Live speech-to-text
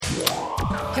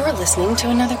You're listening to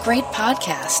another great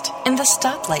podcast in the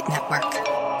Stoplight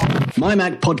Network. My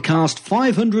Mac Podcast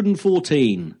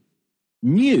 514.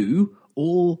 New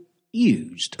or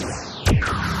used?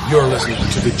 You're listening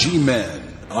to the G-Men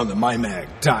on the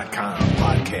MyMac.com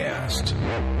podcast.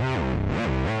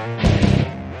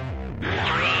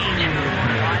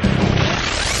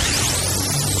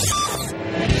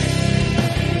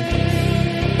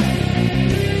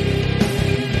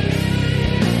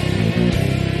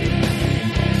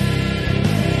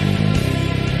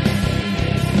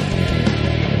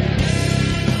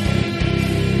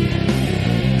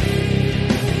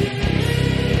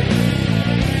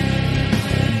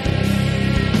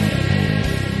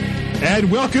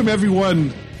 And welcome,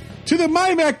 everyone, to the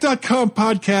MyMac.com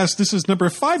podcast. This is number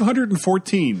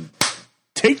 514.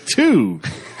 Take two.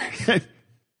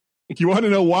 You want to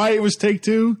know why it was take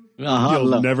two?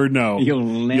 You'll never know.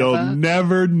 You'll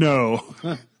never know.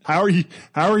 How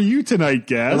are you tonight,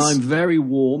 Gaz? Well, I'm very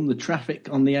warm. The traffic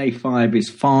on the A5 is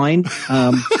fine.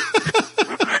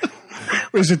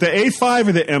 Is it the A5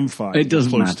 or the M5? It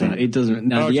doesn't matter. It doesn't.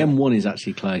 No, okay. The M1 is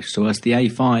actually close to us. The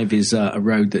A5 is a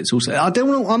road that's also.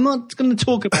 I'm not going to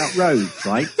talk about roads,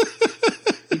 right?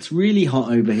 It's really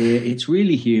hot over here. It's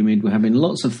really humid. We're having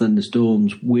lots of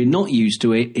thunderstorms. We're not used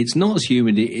to it. It's not as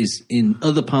humid as it is in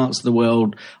other parts of the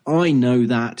world. I know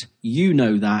that. You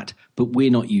know that. But we're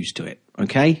not used to it.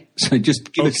 Okay? So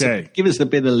just give us a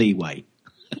bit of leeway.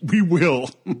 We will.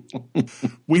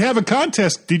 We have a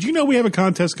contest. Did you know we have a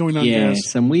contest going on?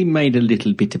 Yes, and we made a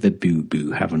little bit of a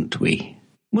boo-boo, haven't we?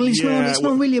 Well, it's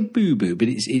not really a boo-boo, but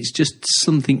it's just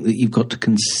something that you've got to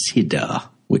consider,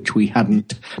 which we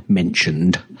hadn't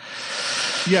mentioned.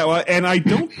 Yeah, well, and I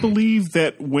don't believe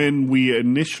that when we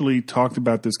initially talked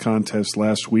about this contest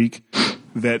last week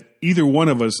that either one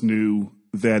of us knew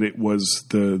that it was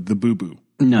the boo-boo.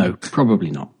 No,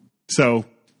 probably not. So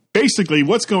basically,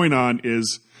 what's going on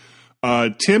is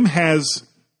Tim has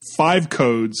 5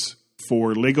 codes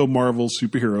for Lego Marvel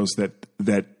superheroes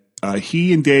that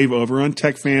he and Dave over on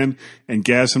TechFan and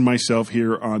Gaz and myself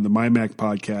here on the MyMac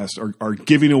podcast are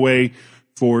giving away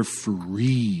for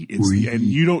free. And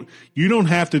you don't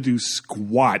have to do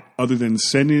squat other than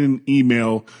sending an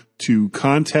email to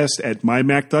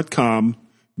contest@mymac.com.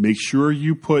 Make sure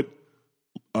you put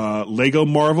Lego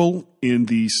Marvel in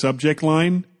the subject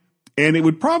line. And it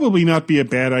would probably not be a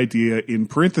bad idea in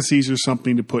parentheses or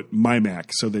something to put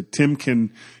MyMac so that Tim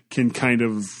can kind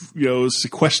of,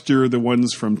 sequester the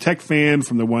ones from TechFan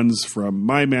from the ones from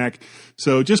MyMac.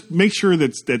 So just make sure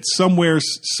that somewhere,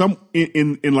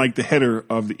 in like the header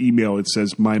of the email, it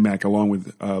says MyMac along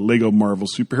with Lego Marvel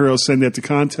Superheroes. Send that to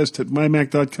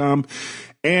contest@mymac.com.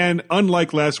 And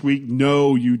unlike last week,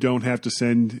 no, you don't have to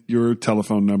send your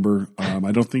telephone number.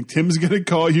 I don't think Tim's going to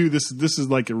call you. This is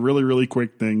like a really, really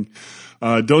quick thing.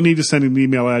 Don't need to send an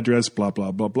email address, blah,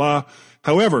 blah, blah, blah.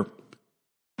 However,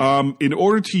 in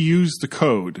order to use the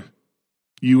code,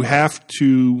 you have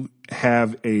to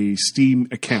have a Steam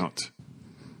account,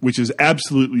 which is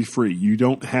absolutely free. You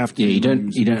don't have to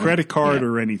use a credit card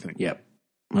or anything. Yep.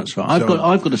 That's right. I've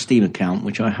got a Steam account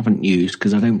which I haven't used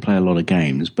because I don't play a lot of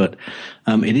games, but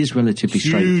it is relatively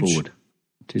straightforward.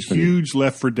 Huge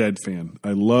Left 4 Dead fan.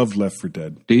 I love Left 4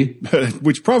 Dead. Do you?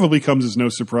 Which probably comes as no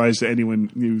surprise to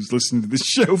anyone who's listened to this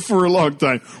show for a long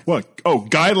time. What? Oh,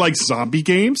 guy likes zombie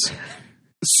games?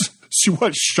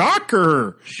 What?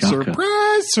 Shocker!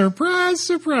 Surprise! Surprise!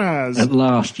 Surprise! At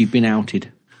last, you've been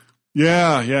outed.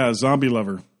 Yeah, zombie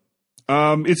lover.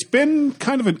 It's been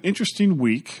kind of an interesting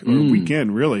week, or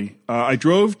weekend, really. I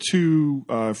drove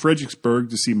to Fredericksburg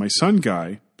to see my son,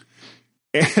 Guy,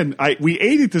 and we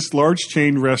ate at this large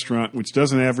chain restaurant, which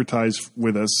doesn't advertise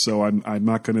with us, so I'm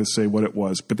not going to say what it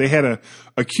was. But they had a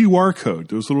QR code,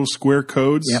 those little square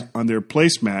codes on their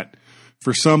placemat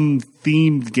for some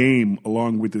themed game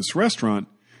along with this restaurant.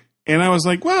 And I was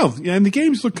like, well, yeah, and the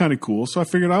games look kind of cool, so I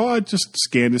figured, I'd just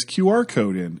scan this QR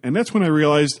code in. And that's when I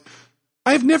realized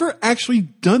I've never actually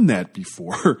done that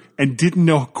before and didn't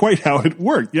know quite how it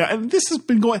worked. Yeah, and this has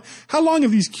been going. How long have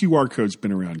these QR codes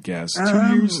been around, Gaz?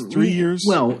 2 years, 3 years?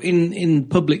 Well, in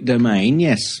public domain,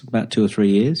 yes, about 2 or 3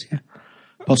 years. Yeah,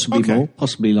 possibly more,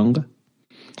 possibly longer.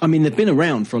 I mean, they've been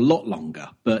around for a lot longer,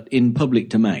 but in public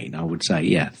domain, I would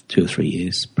say, 2 or 3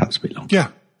 years, perhaps a bit longer. Yeah,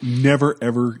 never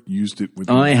ever used it with.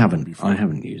 I haven't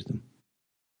used them.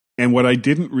 And what I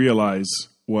didn't realize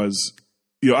was,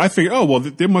 I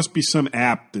figured, there must be some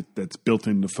app that's built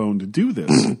in the phone to do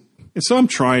this. And so I'm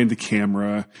trying the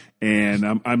camera, and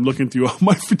I'm looking through all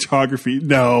my photography.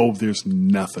 No, there's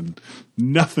nothing.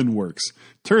 Nothing works.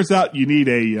 Turns out you need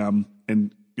a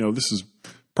and this is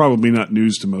probably not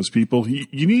news to most people.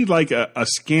 You need like a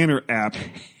scanner app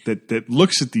that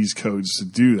looks at these codes to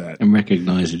do that. And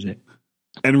recognizes it.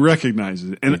 And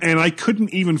recognizes it. And I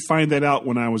couldn't even find that out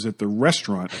when I was at the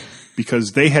restaurant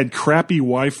because they had crappy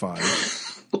Wi-Fi.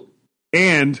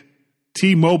 And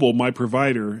T-Mobile, my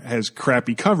provider, has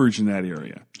crappy coverage in that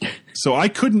area. So I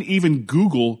couldn't even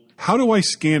Google, how do I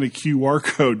scan a QR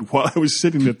code while I was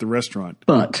sitting at the restaurant?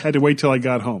 But I had to wait till I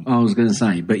got home. I was going to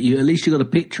say, but at least you got a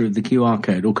picture of the QR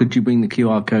code, or could you bring the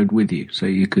QR code with you so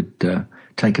you could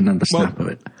take another snap of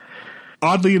it?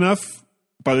 Oddly enough,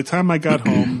 by the time I got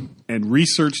home and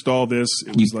researched all this,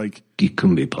 it was like... You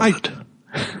couldn't be bothered.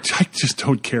 I just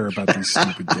don't care about these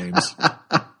stupid games.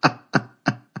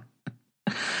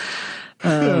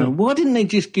 Why didn't they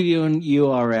just give you an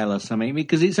URL or something?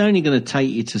 Because it's only going to take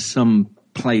you to some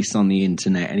place on the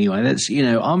internet anyway. That's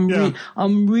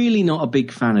I'm really not a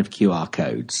big fan of QR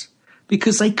codes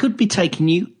because they could be taking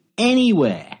you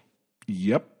anywhere.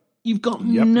 Yep. You've got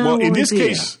no in idea this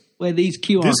case, where these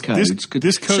QR codes could.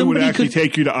 This code would actually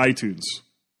take you to iTunes.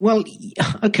 Well,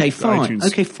 okay, fine. iTunes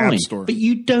Okay, fine. App Store. But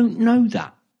you don't know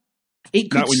that.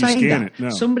 It could Not when say you scan that. it, no.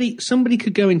 Somebody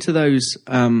could go into those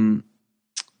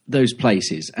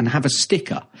places and have a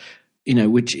sticker,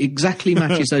 which exactly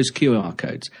matches those QR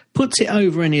codes, puts it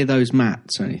over any of those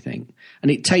mats or anything,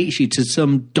 and it takes you to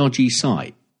some dodgy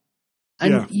site,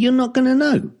 and you're not going to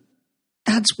know.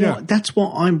 That's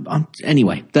what I'm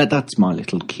anyway. That's my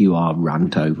little QR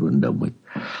rant over and done with.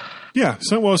 Yeah,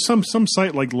 some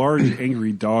site like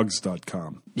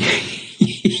largeangrydogs.com.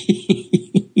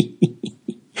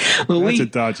 Well, that's a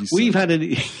dodgy site. We've had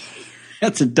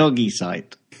that's a doggy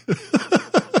site.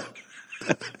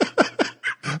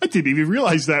 I didn't even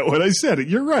realize that when I said it.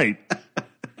 You're right.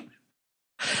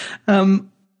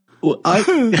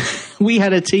 We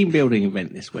had a team building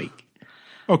event this week.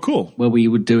 Oh, cool. Where we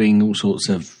were doing all sorts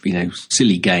of,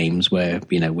 silly games where,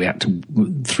 we had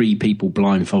 3 people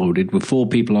blindfolded with 4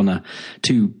 people on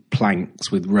 2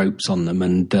 planks with ropes on them,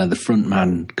 and the front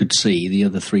man could see, the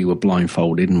other 3 were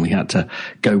blindfolded, and we had to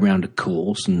go round a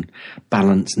course and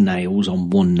balance nails on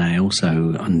one nail,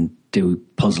 and do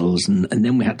puzzles, and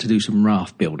then we had to do some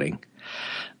raft building.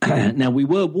 Now, we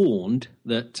were warned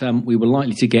that we were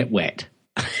likely to get wet.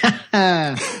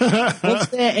 Was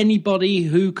there anybody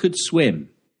who could swim?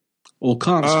 Or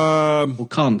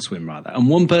can't swim, rather. And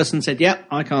one person said, "Yeah,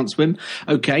 I can't swim."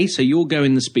 Okay, so you'll go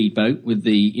in the speedboat with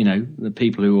the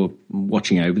people who are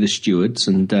watching over, the stewards,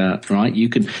 and right, you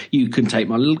can take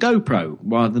my little GoPro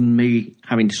rather than me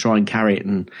having to try and carry it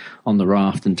on the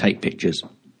raft and take pictures.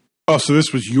 Oh, so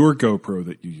this was your GoPro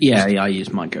that you used? Yeah, I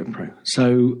used my GoPro.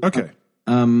 So okay,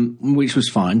 which was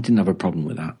fine. Didn't have a problem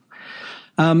with that.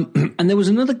 And there was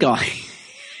another guy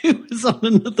who was on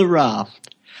another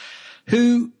raft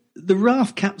who. The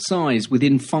raft capsized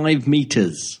within 5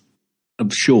 meters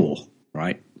of shore,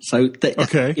 right? So,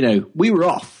 we were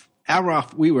off. Our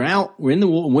raft, we were out, we're in the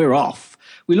water, and we're off.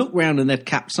 We looked round and they'd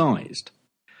capsized.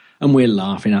 And we're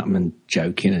laughing at them and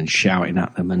joking and shouting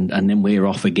at them, and then we're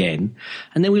off again.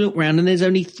 And then we look round and there's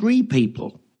only 3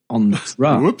 people on the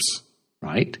raft. Whoops.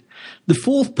 Right? The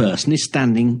 4th person is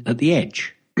standing at the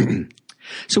edge.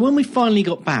 So when we finally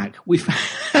got back, we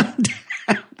found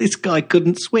this guy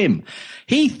couldn't swim.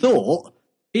 He thought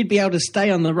he'd be able to stay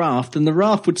on the raft and the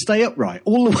raft would stay upright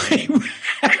all the way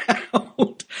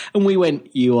around. And we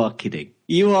went, "You are kidding.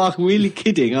 You are really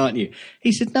kidding, aren't you?"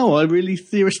 He said, "No, I really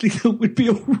seriously thought we'd be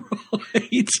all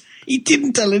right." He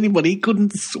didn't tell anybody he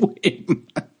couldn't swim.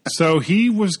 So he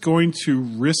was going to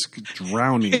risk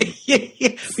drowning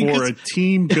for a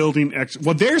team building.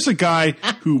 Well, there's a guy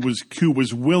who was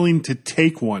willing to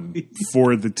take one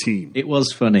for the team. It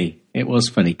was funny. It was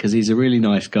funny because he's a really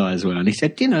nice guy as well. And he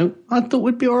said, "I thought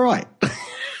we'd be all right."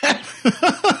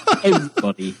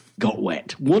 Everybody got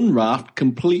wet. One raft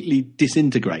completely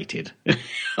disintegrated.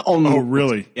 Oh,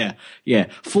 really? Yeah.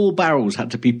 4 barrels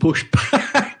had to be pushed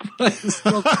back.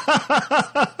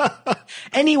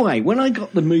 Anyway, when I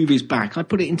got the movies back, I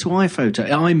put it into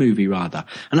iMovie rather,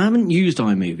 and I haven't used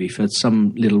iMovie for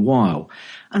some little while.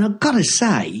 And I've got to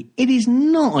say, it is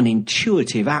not an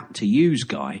intuitive app to use,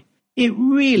 Guy. It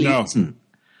really isn't.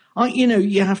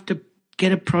 You have to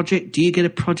get a project. Do you get a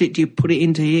project? Do you put it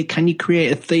into here? Can you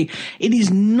create a thing? It is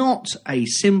not a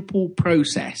simple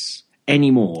process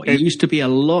anymore. It used to be a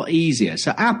lot easier.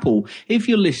 So Apple, if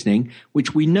you're listening,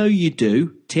 which we know you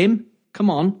do, Tim, come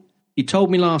on. You told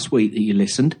me last week that you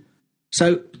listened.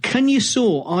 So can you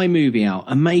sort iMovie out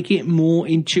and make it more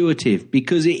intuitive?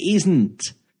 Because it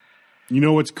isn't. You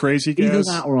know what's crazy, guys? Either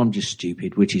that or I'm just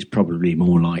stupid, which is probably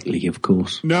more likely, of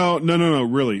course. No,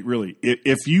 really.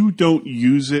 If you don't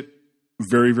use it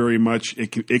very, very much.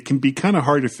 It can be kind of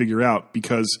hard to figure out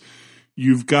because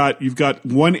you've got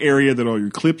one area that all your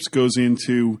clips goes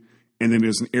into, and then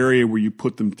there's an area where you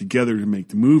put them together to make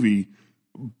the movie.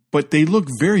 But they look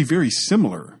very, very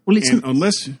similar. Well,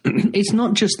 it's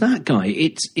not just that, Guy.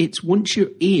 It's once you're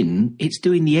in, it's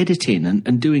doing the editing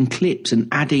and doing clips and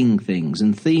adding things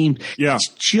and themes. Yeah. It's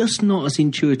just not as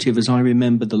intuitive as I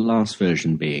remember the last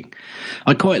version being.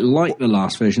 I quite like the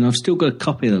last version. I've still got a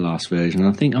copy of the last version.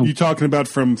 I think you talking about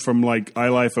from like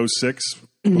iLife 06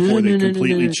 before they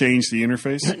completely changed the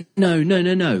interface? No.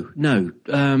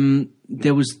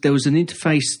 There was an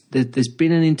interface. There's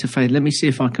been an interface. Let me see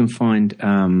if I can find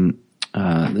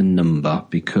the number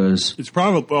because it's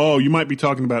probably. Oh, you might be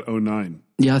talking about 09.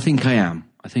 Yeah, I think I am.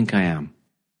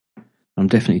 I'm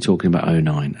definitely talking about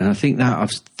 09, and I think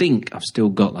I've still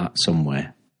got that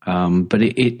somewhere. But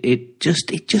it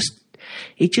just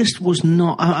was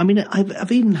not. I mean,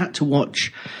 I've even had to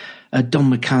watch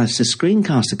Don McAllister's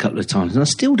screencast a couple of times, and I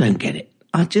still don't get it.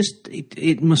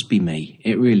 It must be me.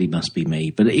 It really must be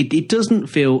me. But it doesn't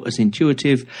feel as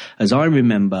intuitive as I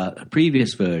remember the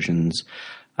previous versions.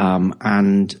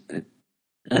 And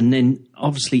then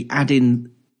obviously add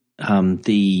in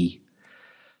the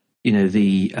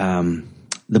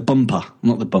bumper,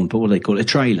 not the bumper, what do they call it? A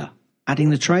trailer.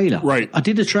 Adding the trailer. Right. I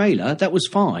did a trailer, that was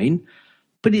fine,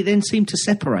 but it then seemed to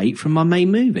separate from my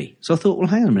main movie. So I thought, well,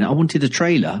 hang on a minute, I wanted a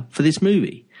trailer for this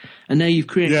movie. And now you've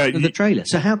created the trailer.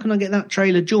 So how can I get that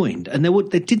trailer joined? And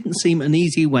there didn't seem an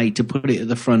easy way to put it at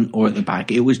the front or at the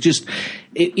back. It was just,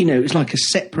 it was like a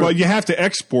separate. Well, you have to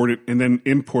export it and then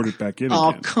import it back in.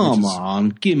 Oh, again, come on.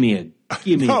 Give me.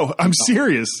 No, I'm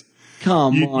serious.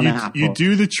 Come on, Apple. You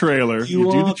do the trailer. You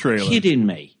do the trailer. Kidding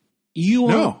me. You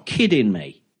are kidding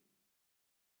me.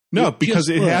 No, because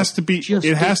it has to be.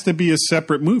 It has to be a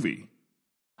separate movie.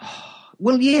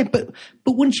 Well, yeah, but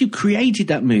once you created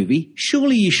that movie,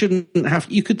 surely you shouldn't have.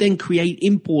 You could then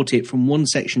import it from one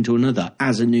section to another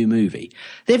as a new movie.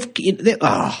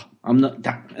 I'm not.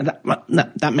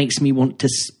 That makes me want to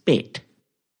spit.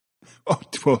 Oh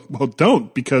well,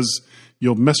 don't, because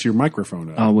you'll mess your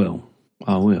microphone up. I will.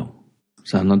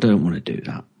 So I don't want to do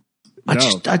that.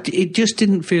 It just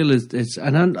didn't feel as,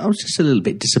 and I was just a little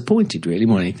bit disappointed, really,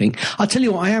 more than anything. I'll tell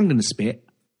you what, I am going to spit.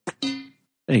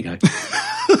 There you go.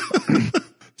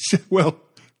 Well,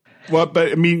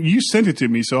 but I mean, you sent it to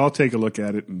me, so I'll take a look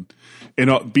at it, and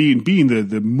being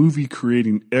the movie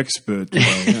creating expert that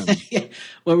I am. Yeah.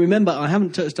 Well, remember, I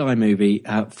haven't touched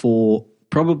iMovie for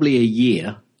probably a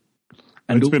year.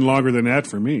 And it's been longer than that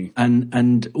for me.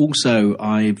 And also,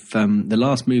 I've the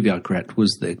last movie I created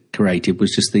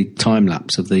was just the time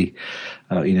lapse of the,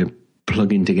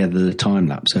 plugging together the time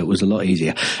lapse. So it was a lot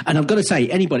easier. And I've got to say,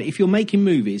 anybody, if you're making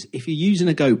movies, if you're using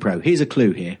a GoPro, here's a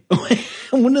clue here.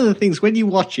 One of the things when you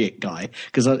watch it, Guy,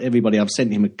 because everybody, I've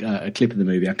sent him a clip of the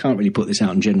movie. I can't really put this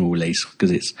out in general release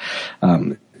because it's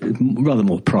rather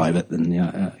more private than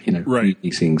right.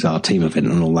 These things are, team event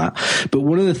and all that. But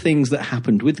one of the things that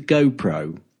happened with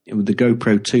GoPro, with the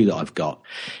GoPro 2 that I've got,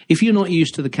 if you're not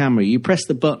used to the camera, you press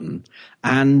the button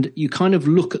and you kind of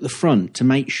look at the front to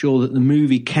make sure that the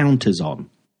movie counter's on.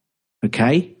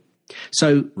 Okay?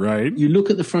 So you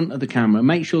look at the front of the camera,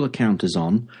 make sure the counter's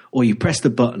on, or you press the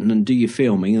button and do your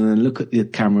filming and then look at the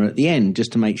camera at the end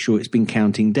just to make sure it's been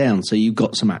counting down so you've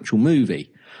got some actual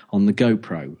movie on the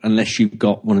GoPro, unless you've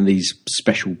got one of these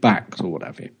special backs or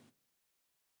whatever.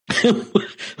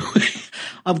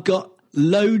 I've got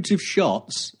loads of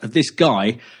shots of this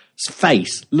guy's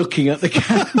face looking at the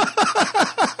camera.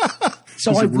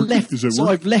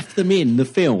 I've left them in the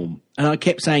film, and I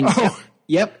kept saying,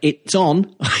 "Yep, it's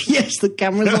on. Yes, the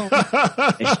camera's on.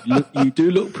 Yes, you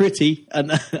do look pretty,"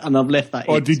 and I've left that.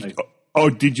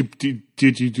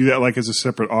 Did you do that like as a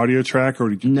separate audio track, or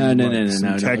did you? No.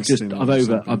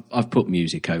 I've put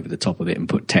music over the top of it and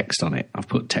put text on it. I've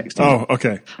put text on it. Oh,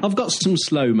 okay. I've got some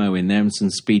slow-mo in there and some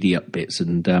speedy up bits,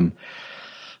 and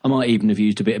I might even have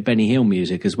used a bit of Benny Hill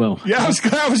music as well. Yeah,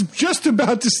 I was just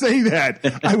about to say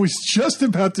that. I was just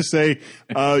about to say,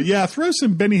 throw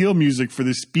some Benny Hill music for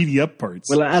the speedy up parts.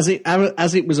 Well, as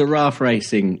it was a RAF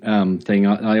racing thing,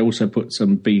 I also put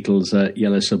some Beatles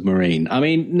Yellow Submarine. I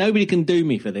mean, nobody can do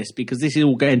me for this because this is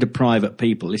all going to private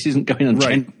people. This isn't going on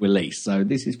general release. So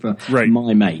this is for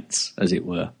my mates, as it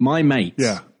were. My mates.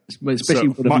 Yeah. Especially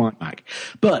with my Mac.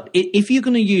 But if you're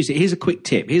going to use it, here's a quick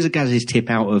tip. Here's a Gaz's tip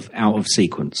out of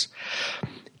sequence.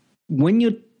 When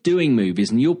you're doing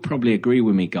movies, and you'll probably agree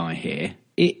with me, Guy, here,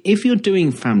 if you're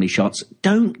doing family shots,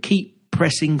 don't keep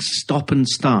pressing stop and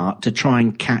start to try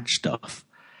and catch stuff.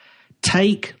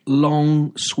 Take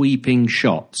long, sweeping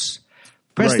shots.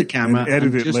 Press the camera. And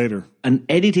edit it later. And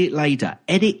edit it later.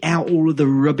 Edit out all of the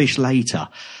rubbish later.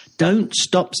 Don't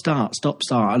stop, start.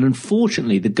 And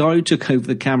unfortunately, the guy who took over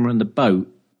the camera and the boat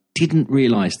didn't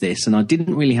realise this, and I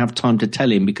didn't really have time to tell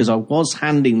him because I was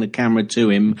handing the camera to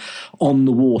him on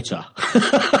the water.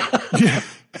 Yeah.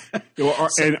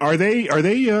 And are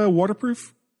they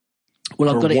waterproof?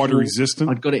 Well, I've got it water resistant.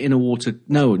 I've got it in a water.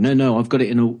 No. I've got it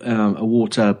in a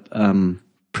water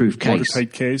proof case.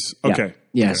 Watertight case. Okay.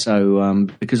 Yeah. Okay. So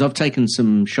because I've taken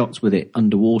some shots with it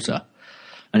underwater,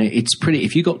 and it's pretty.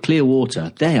 If you've got clear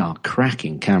water, they are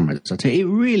cracking cameras. I tell you,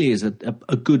 it really is a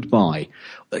good buy.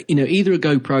 Either a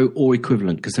GoPro or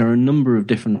equivalent, because there are a number of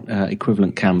different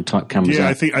equivalent type cameras. Yeah,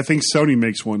 out. I think Sony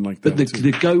makes one like that. But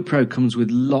the GoPro comes with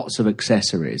lots of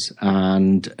accessories,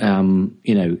 and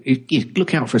you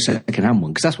look out for a second-hand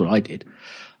one, because that's what I did.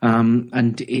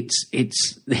 And it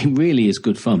really is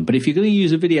good fun. But if you're going to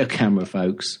use a video camera,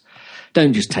 folks,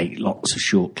 don't just take lots of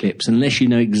short clips unless you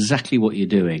know exactly what you're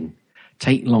doing.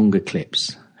 Take longer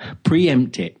clips.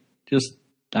 Preempt it. Just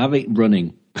have it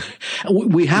running.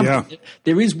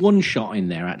 There is one shot in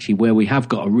there actually where we have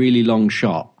got a really long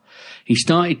shot. He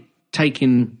started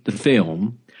taking the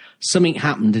film, something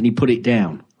happened and he put it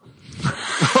down.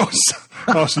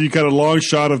 So you got a long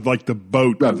shot of like the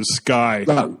boat or the sky.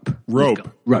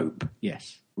 Rope. Yes,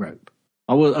 rope.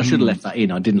 I should have left that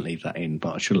in. I didn't leave that in,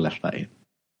 but I should have left that in.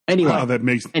 Anyway,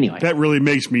 that really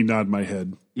makes me nod my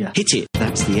head. Yeah. Hit it.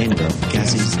 That's the end of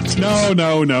Gaz's tips. No.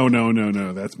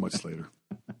 That's much later.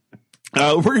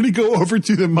 We're going to go over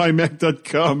to the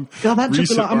mymac.com God, that took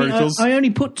recent a lot. articles. I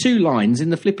only put 2 lines in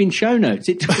the flipping show notes.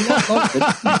 It took a lot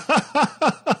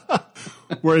longer.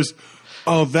 Whereas,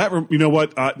 you know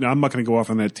what? No, I'm not going to go off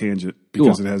on that tangent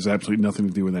because it has absolutely nothing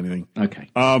to do with anything. Okay.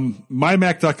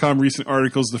 mymac.com recent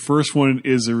articles. The first one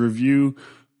is a review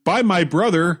by my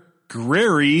brother,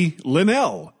 Gary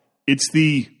Linnell.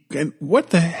 And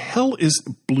what the hell is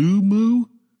Blue Moo?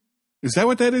 Is that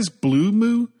what that is? Blue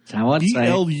Moo? That's how I'd say it.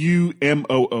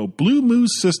 BLUMOO. Blue Moo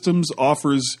Systems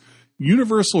offers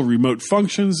universal remote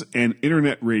functions and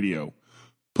internet radio.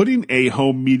 Putting a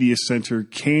home media center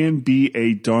can be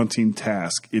a daunting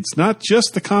task. It's not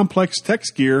just the complex tech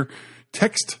gear.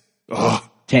 Tech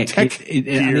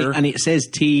gear. And it says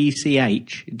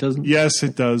TCH. It doesn't? Yes,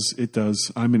 it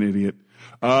does. I'm an idiot.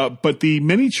 But the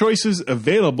many choices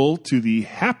available to the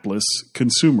hapless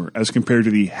consumer as compared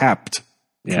to the happed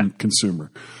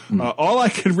consumer. All I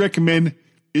can recommend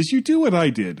is you do what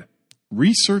I did.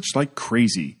 Research like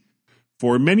crazy.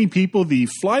 For many people, the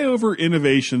Flyover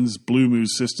Innovations Blue Moo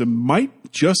system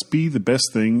might just be the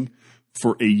best thing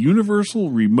for a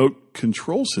universal remote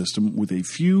control system with a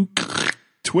few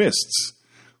twists.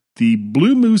 The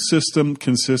Blue Moo system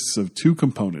consists of 2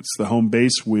 components, the home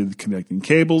base with connecting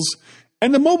cables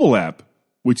and the mobile app,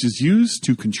 which is used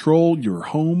to control your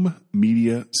home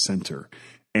media center.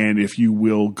 And if you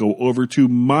will go over to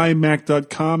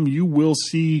mymac.com, you will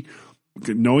see,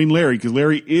 knowing Larry, because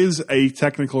Larry is a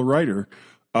technical writer,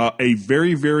 a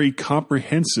very, very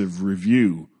comprehensive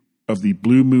review of the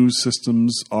Blue Moo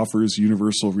Systems offers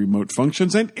universal remote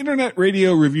functions and internet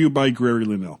radio review by Gary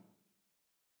Linnell.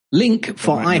 Link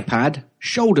for iPad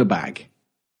shoulder bag.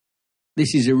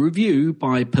 This is a review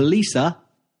by Palisa.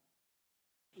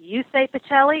 You say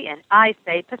Pacelli and I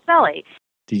say Pacelli.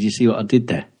 Did you see what I did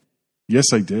there? Yes,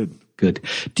 I did. Good.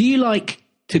 Do you like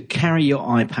to carry your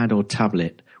iPad or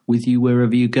tablet with you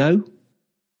wherever you go?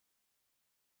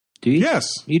 Do you? Yes.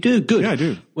 You do? Good. Yeah, I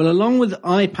do. Well, along with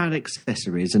iPad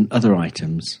accessories and other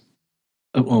items...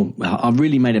 Oh, I've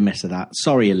really made a mess of that.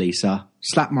 Sorry, Elisa.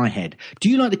 Slap my head. Do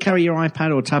you like to carry your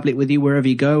iPad or tablet with you wherever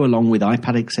you go, along with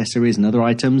iPad accessories and other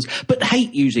items, but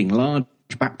hate using large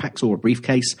backpacks or a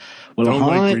briefcase? Well, don't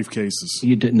like briefcases.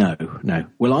 You do, no.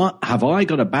 Well, have I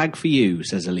got a bag for you,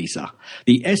 says Elisa.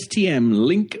 The STM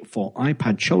Link for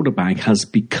iPad shoulder bag has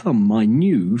become my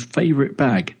new favourite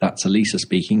bag. That's Elisa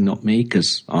speaking, not me,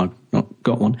 because I've not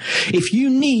got one. If you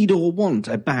need or want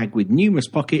a bag with numerous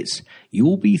pockets,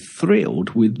 you'll be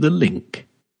thrilled with the Link.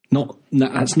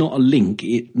 That's not a link.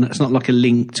 It's not like a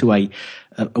link to a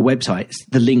website. It's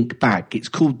the Link bag. It's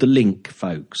called the Link,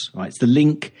 folks. Right? It's the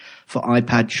Link for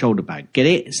iPad shoulder bag. Get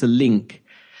it? It's a link.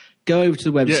 Go over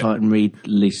to the website and read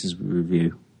Lisa's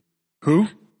review. Who?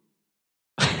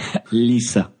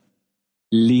 Lisa.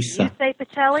 You say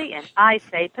Pacelli and I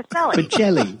say Pacelli.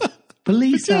 Pacelli.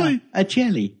 Palisa. A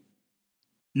jelly.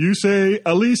 You say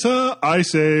Elisa, I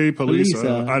say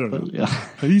Palisa. I don't know.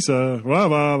 Palisa. Wah,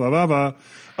 wah, wah, wah,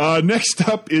 wah. Next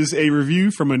up is a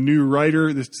review from a new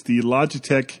writer. This is the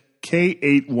Logitech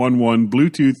K811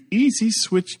 Bluetooth Easy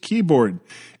Switch keyboard.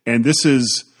 And this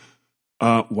is,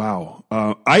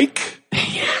 Ike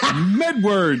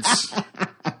Medwards.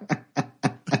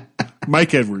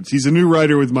 Mike Edwards. He's a new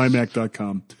writer with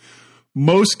MyMac.com.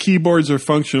 Most keyboards are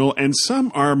functional, and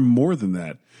some are more than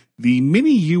that. The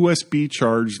mini USB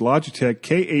charged Logitech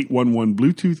K811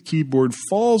 Bluetooth keyboard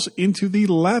falls into the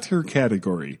latter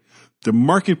category. The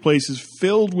marketplace is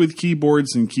filled with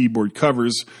keyboards and keyboard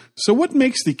covers, so what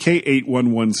makes the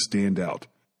K811 stand out?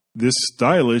 This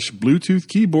stylish Bluetooth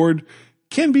keyboard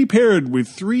can be paired with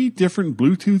 3 different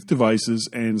Bluetooth devices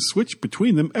and switch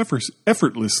between them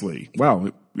effortlessly.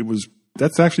 Wow,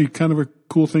 that's actually kind of a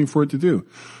cool thing for it to do.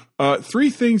 3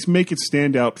 things make it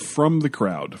stand out from the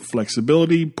crowd: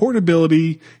 flexibility,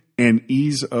 portability, and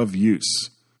ease of use.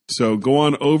 So go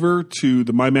on over to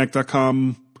the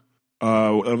MyMac.com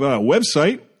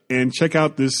website and check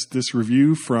out this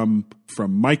review from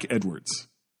Mike Edwards.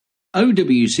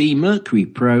 OWC Mercury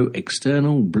Pro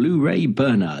External Blu-ray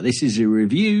Burner. This is a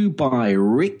review by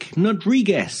Rick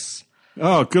Rodriguez.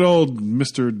 Oh, good old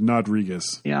Mr.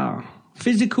 Rodriguez. Yeah.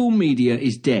 Physical media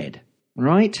is dead,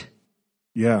 right?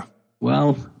 Yeah.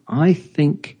 Well, I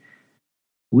think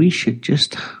we should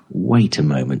just wait a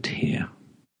moment here.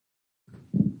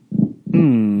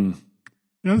 Yeah,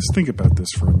 let's think about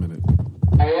this for a minute.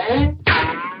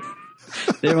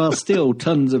 There are still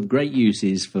tons of great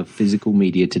uses for physical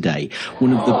media today.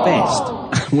 One of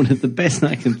the best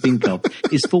I can think of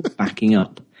is for backing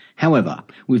up. However,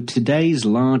 with today's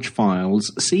large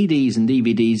files, CDs and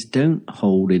DVDs don't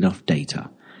hold enough data.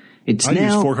 I use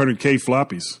 400K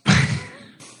floppies.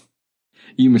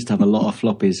 You must have a lot of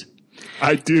floppies.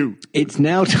 I do. It's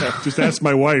now Just ask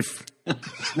my wife.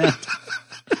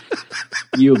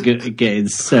 You're get in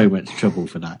so much trouble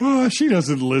for that. Oh, she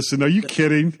doesn't listen. Are you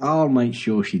kidding? I'll make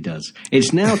sure she does.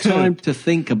 It's now time to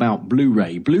think about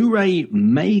Blu-ray. Blu-ray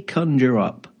may conjure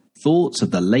up thoughts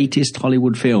of the latest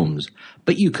Hollywood films,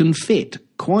 but you can fit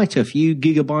quite a few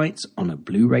gigabytes on a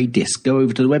Blu-ray disc. Go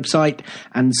over to the website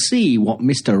and see what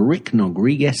Mr. Rick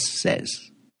Rodriguez says.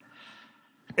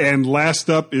 And last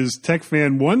up is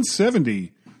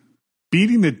TechFan170.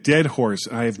 Beating the dead horse.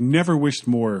 I have never wished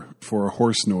more for a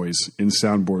horse noise in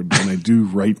soundboard than I do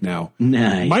right now.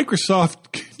 Nay.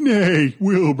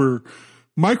 Wilbur.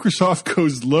 Microsoft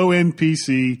goes low-end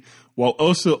PC while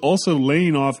also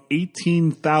laying off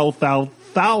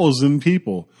 18,000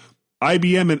 people.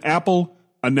 IBM and Apple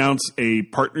announce a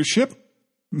partnership.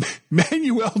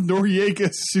 Manuel Noriega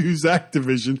sues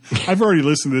Activision. I've already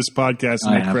listened to this podcast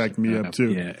and it cracked me up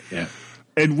too. Yeah.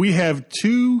 And we have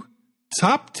 2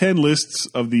 top 10 lists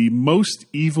of the most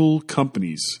evil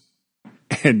companies.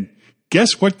 And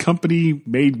guess what company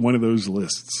made one of those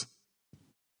lists?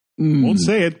 Won't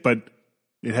say it, but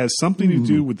it has something to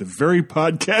do with the very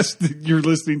podcast that you're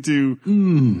listening to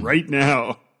right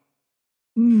now.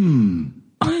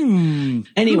 Anyway,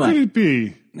 who could it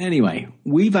be? Anyway,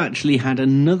 we've actually had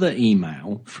another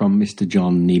email from Mr.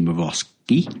 John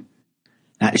Nemorowski.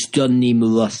 That's John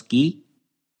Nemorowski.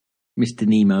 Mr.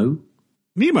 Nemo.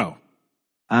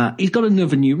 He's got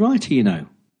another new writer, you know.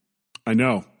 I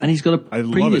know. And he's got a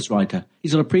previous writer.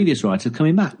 He's got a previous writer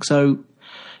coming back. So,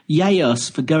 yay us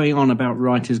for going on about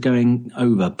writers going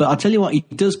over. But I'll tell you what, he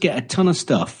does get a ton of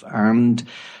stuff. And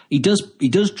he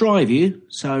does drive you.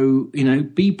 So, you know,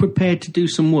 be prepared to do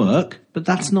some work. But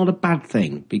that's not a bad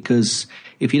thing. Because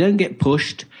if you don't get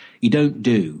pushed, you don't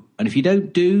do. And if you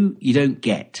don't do, you don't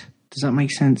get. Does that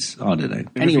make sense? I don't know. And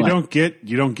anyway, if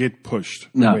you don't get pushed.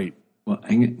 No. Wait.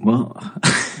 Well,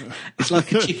 it's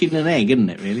like a chicken and egg, isn't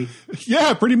it, really?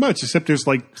 Yeah, pretty much, except there's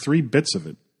like 3 bits of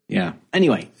it. Yeah.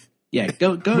 Anyway, yeah,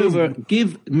 go over,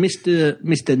 give Mr.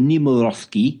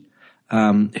 Nemorowski,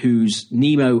 who's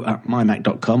Nemo at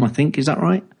mymac.com, I think, is that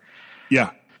right?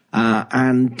 Yeah.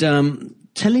 And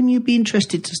tell him you'd be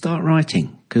interested to start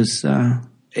writing, because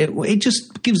it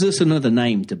just gives us another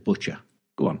name to butcher.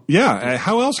 Go on. Yeah.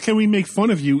 How else can we make fun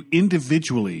of you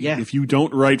individually if you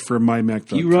don't write for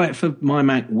MyMac.com? You write for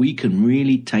MyMac, we can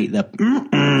really take the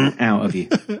out of you.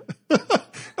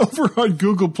 Over on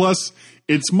Google+,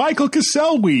 it's Michael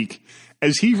Cassell week,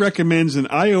 as he recommends an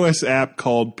iOS app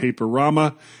called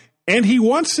Paperama, and he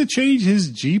wants to change his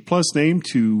G+ name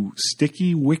to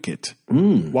Sticky Wicket.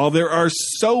 While there are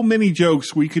so many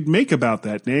jokes we could make about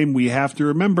that name, we have to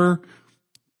remember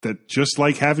that just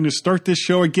like having to start this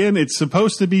show again, it's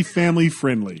supposed to be family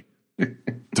friendly.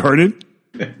 Darn it.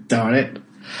 Darn it.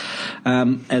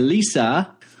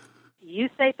 Elisa. You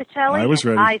say Pacelli, I was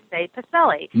ready. and I say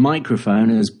Pacelli. Microphone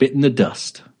has bitten the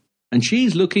dust, and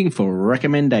she's looking for a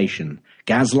recommendation.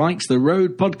 Gaz likes the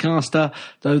Rode Podcaster,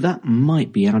 though that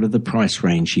might be out of the price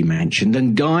range she mentioned,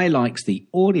 and Guy likes the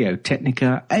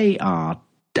Audio-Technica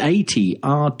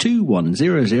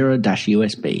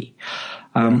ATR2100-USB.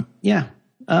 Yeah,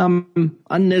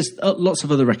 And there's lots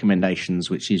of other recommendations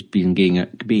which is being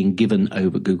given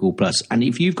over Google Plus. And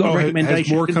if you've got a recommendation,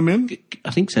 has more come in?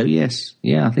 I think so. Yes,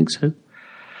 yeah, I think so.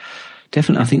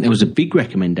 Definitely, I think there was a big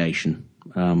recommendation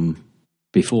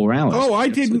before ours. Oh, I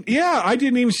didn't. Yeah, I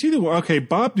didn't even see the one. Okay,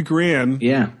 Bob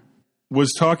DeGran.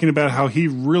 Was talking about how he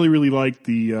really, really liked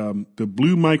the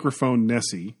Blue microphone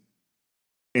Nessie.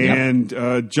 And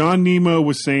John Nemo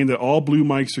was saying that all Blue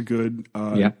mics are good,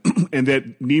 and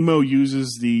that Nemo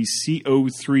uses the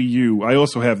CO3U. I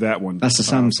also have that one. That's a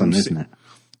Samsung, isn't it?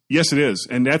 Yes, it is,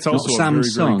 and that's also not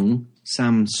Samsung.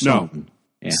 Samsung. No,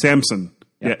 Samsung.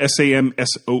 Yeah,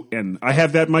 Samson. I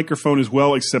have that microphone as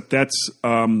well, except that's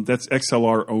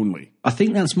XLR only. I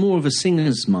think that's more of a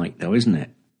singer's mic, though, isn't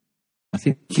it? I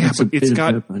think but it's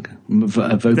got a vocal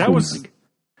mic.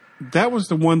 That was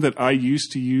the one that I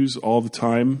used to use all the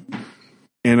time,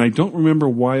 and I don't remember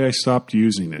why I stopped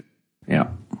using it. Yeah.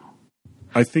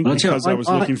 I think because I was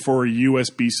looking for a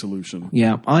USB solution.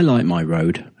 Yeah, I like my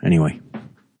Rode anyway.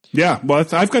 Yeah, well,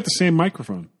 I've got the same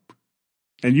microphone.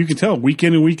 And you can tell, week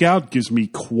in and week out gives me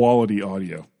quality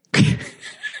audio.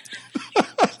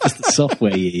 That's the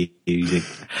software you're using.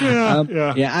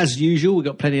 Yeah, as usual, we've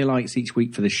got plenty of likes each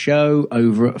week for the show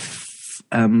over at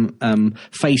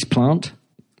Faceplant.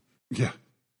 Yeah.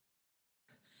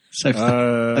 So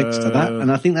thanks to that.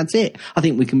 And I think that's it. I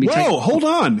think we can be... hold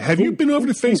on. Have you been over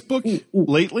to Facebook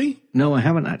lately? No, I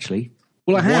haven't actually.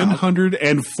 Well, I have.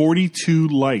 142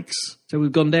 likes. So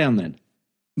we've gone down then?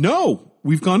 No,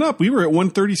 we've gone up. We were at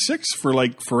 136 for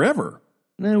like forever.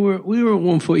 No, we were at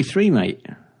 143, mate.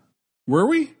 Were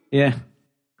we? Yeah.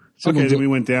 Okay, then we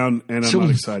went down, and I'm not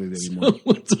excited anymore.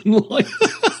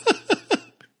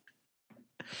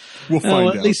 We'll find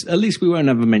out. At least we won't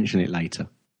ever mention it later.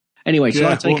 Anyway,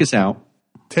 shall I take us out?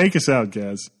 Take us out,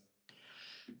 Gaz.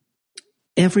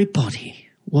 Everybody,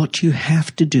 what you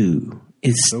have to do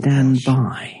is stand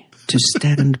by.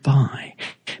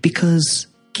 Because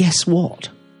guess what?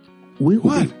 We'll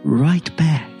be right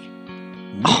back.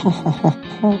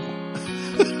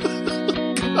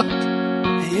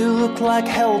 You look like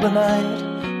hell tonight.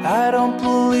 I don't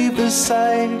believe this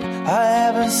sight. I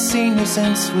haven't seen you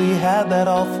since we had that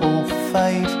awful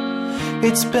fight.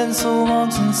 It's been so long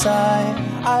since I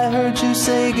heard you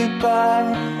say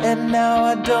goodbye, and now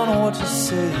I don't know what to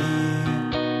say.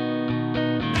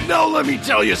 Now let me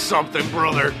tell you something,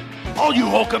 brother. All you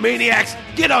Hulkamaniacs,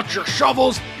 get out your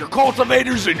shovels, your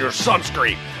cultivators, and your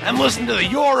sunscreen, and listen to the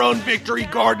Your Own Victory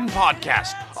Garden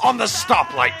podcast on the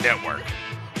Stoplight Network.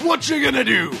 What you gonna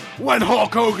do when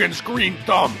Hulk Hogan's green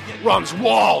thumb runs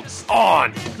wild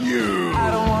on you? I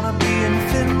don't wanna be in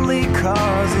Finley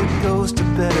cause it goes to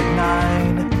bed at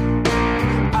 9.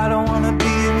 I don't wanna be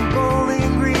in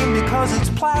Bowling Green because it's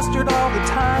plastered all the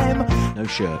time. No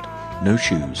shirt, no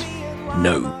shoes,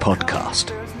 no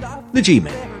podcast. The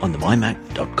G-Men on the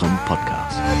mymac.com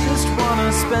podcast. I just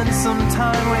wanna spend some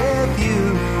time with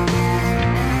you.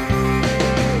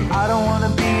 I don't want to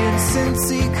be in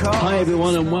Cincy. Hi,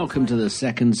 everyone, and welcome to the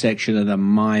second section of the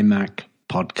MyMac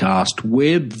podcast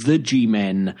with the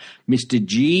G-Men. Mr.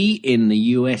 G in the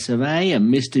US of A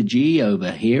and Mr. G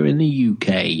over here in the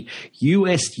UK.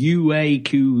 UKS.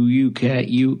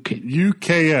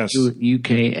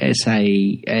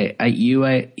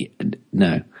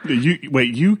 No.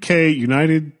 UK,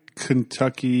 United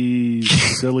Kentucky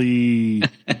Silly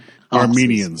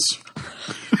Armenians.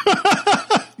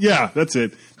 Yeah, that's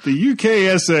it. The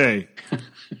UKSA.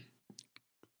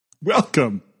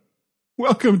 Welcome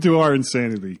to our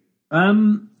insanity.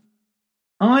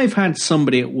 I've had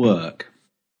somebody at work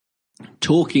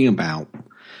talking about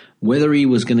whether he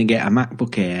was going to get a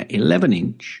MacBook Air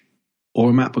 11-inch or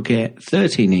a MacBook Air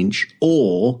 13-inch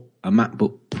or a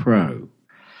MacBook Pro.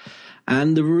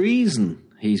 And the reason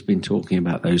he's been talking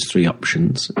about those three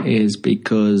options is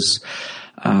because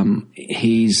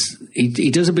he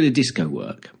does a bit of disco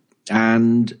work.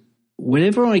 And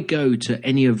whenever I go to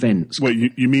any events...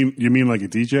 Wait, you mean like a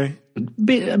DJ? A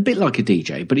bit like a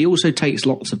DJ, but he also takes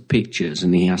lots of pictures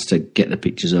and he has to get the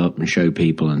pictures up and show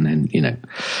people and then,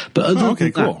 But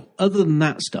other than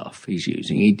that stuff he's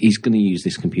using, he's going to use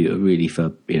this computer really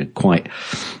for, quite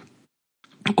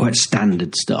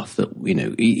standard stuff that,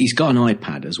 he's got an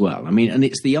iPad as well. I mean, and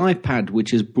it's the iPad which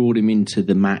has brought him into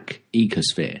the Mac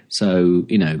ecosphere. So,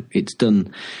 it's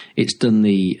done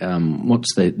the,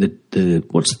 what's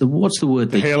the word?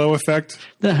 The halo effect?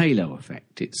 The halo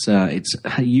effect. It's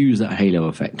used that halo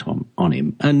effect on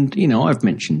him. And, I've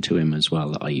mentioned to him as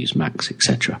well that I use Macs,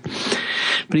 etc.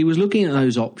 But he was looking at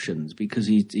those options because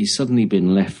he's suddenly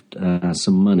been left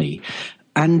some money.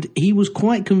 And he was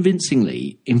quite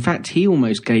convincingly, in fact, he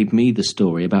almost gave me the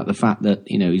story about the fact that,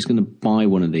 he's going to buy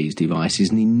one of these devices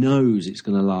and he knows it's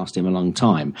going to last him a long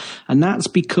time. And that's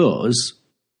because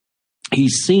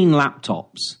he's seen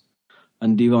laptops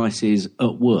and devices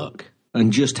at work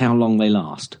and just how long they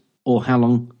last or how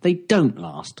long they don't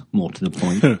last, more to the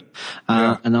point.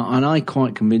 And I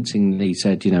quite convincingly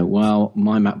said, well,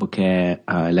 my MacBook Air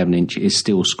 11-inch is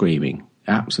still screaming.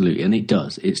 Absolutely, and it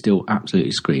does. It still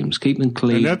absolutely screams. Keep them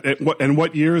clean. And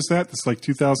what year is that? It's like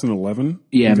 2011?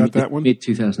 Yeah, you got that one?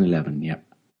 Mid-2011, yeah.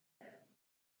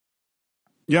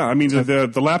 Yeah, I mean,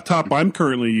 the laptop I'm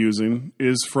currently using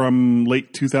is from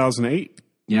late 2008.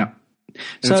 Yeah.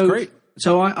 It's great.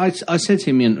 So I said to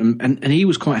him, and he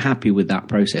was quite happy with that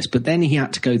process, but then he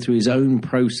had to go through his own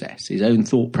process, his own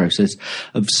thought process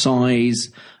of size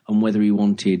and whether he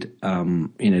wanted,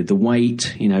 the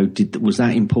weight, was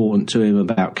that important to him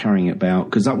about carrying it about?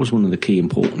 Because that was one of the key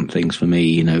important things for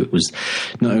me. It was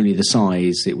not only the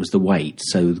size, it was the weight.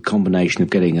 So the combination of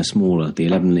getting a smaller, the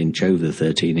 11-inch over the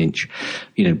 13-inch,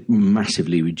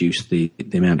 massively reduced the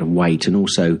amount of weight, and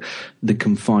also the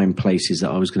confined places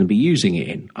that I was going to be using it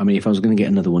in. I mean, if I was going to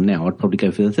get another one now, I'd probably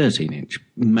go for the 13-inch,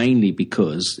 mainly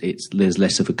because there's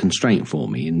less of a constraint for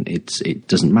me, and it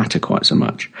doesn't matter quite so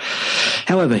much.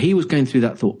 However, he was going through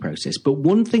that thought process. But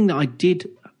one thing that I did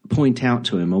point out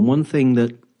to him, and one thing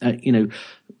that,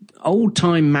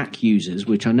 old-time Mac users,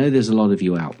 which I know there's a lot of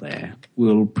you out there,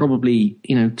 will probably,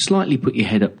 slightly put your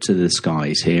head up to the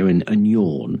skies here and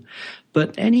yawn.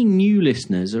 But any new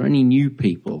listeners or any new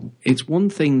people, it's one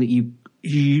thing that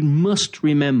you must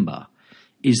remember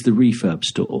is the refurb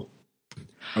store.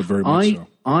 Oh, very much so.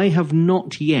 I have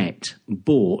not yet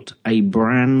bought a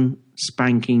brand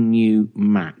spanking new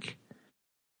Mac.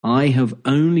 I have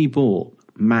only bought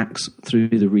Macs through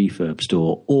the refurb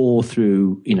store or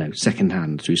through,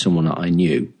 secondhand, through someone that I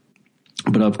knew.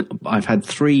 But I've had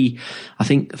three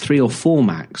or four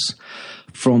Macs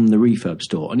from the refurb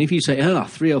store. And if you say,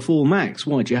 3 or 4 Macs,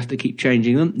 why do you have to keep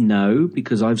changing them? No,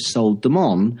 because I've sold them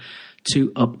on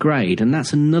to upgrade. And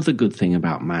that's another good thing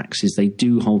about Macs, is they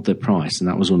do hold their price. And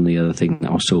that was one of the other things that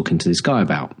I was talking to this guy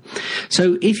about.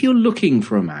 So if you're looking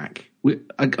for a Mac,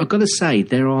 I've got to say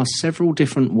there are several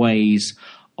different ways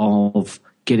of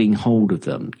getting hold of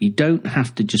them. You don't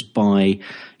have to just buy,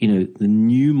 the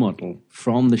new model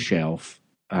from the shelf,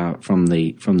 from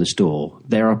the store.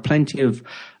 There are plenty of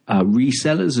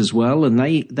resellers as well, and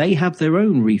they have their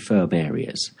own refurb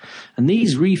areas. And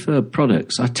these refurb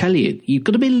products, I tell you, you've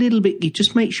got to be you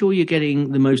just make sure you're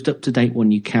getting the most up-to-date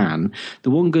one you can. The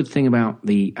one good thing about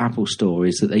the Apple Store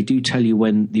is that they do tell you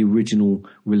when the original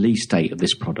release date of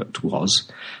this product was.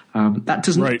 That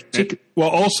doesn't... Right. Well,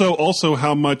 also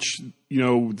how much,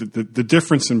 the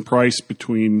difference in price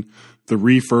between the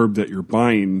refurb that you're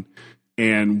buying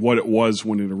and what it was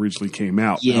when it originally came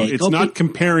out. Yeah, now, it's not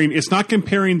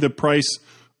comparing the price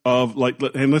of,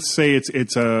 and let's say it's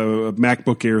a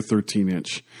MacBook Air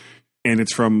 13-inch and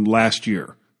it's from last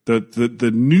year.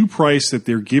 The new price that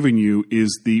they're giving you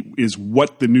is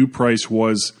what the new price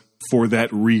was for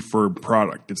that refurb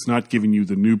product. It's not giving you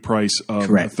the new price of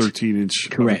Correct. a 13-inch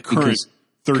Correct, current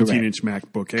 13-inch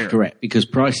correct. MacBook Air. Correct, because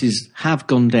prices have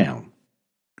gone down.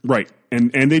 Right,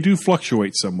 and they do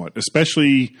fluctuate somewhat,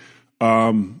 especially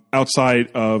outside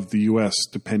of the U.S.,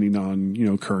 depending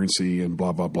on currency and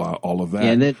blah blah blah, all of that.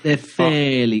 Yeah, they're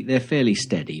fairly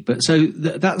steady. But so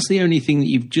that's the only thing that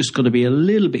you've just got to be a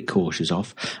little bit cautious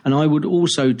of. And I would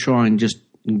also try and just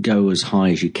go as high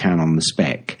as you can on the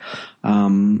spec.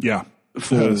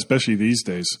 Especially these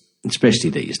days.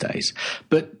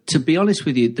 But to be honest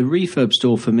with you, the refurb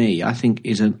store for me, I think,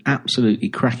 is an absolutely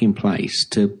cracking place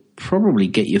to probably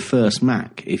get your first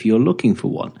Mac if you're looking for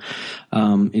one.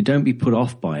 Don't be put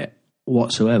off by it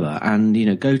whatsoever, and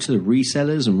go to the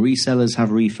resellers, and resellers have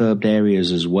refurbed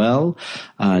areas as well.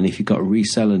 And if you've got a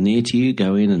reseller near to you,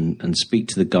 go in and speak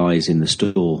to the guys in the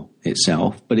store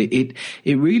itself. But it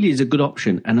really is a good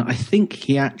option, and I think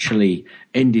he actually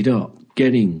ended up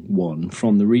getting one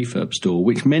from the refurb store,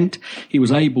 which meant he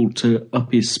was able to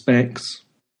up his specs.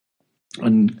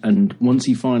 And once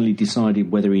he finally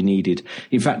decided whether he needed,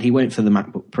 in fact, he went for the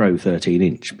MacBook Pro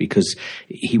 13-inch because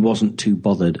he wasn't too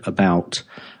bothered about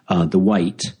the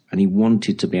weight, and he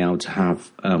wanted to be able to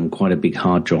have quite a big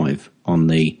hard drive on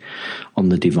the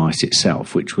device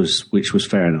itself, which was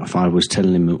fair enough. I was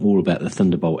telling him all about the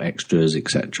Thunderbolt extras,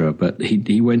 etc., but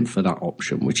he went for that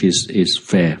option, which is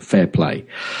fair play.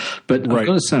 But right. I've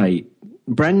got to say,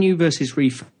 brand new versus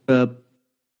refurb,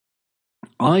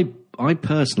 I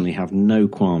personally have no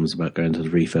qualms about going to the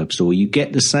refurb store. You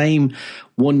get the same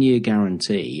 1-year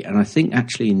guarantee, and I think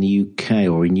actually in the UK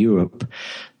or in Europe,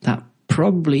 that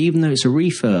probably, even though it's a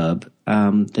refurb,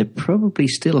 they probably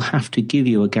still have to give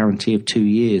you a guarantee of 2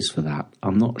 years for that.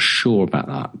 I'm not sure about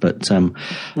that, but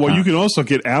you can also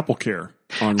get Apple Care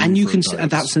on, and you can.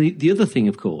 types. That's the other thing,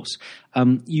 of course.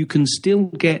 You can still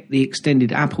get the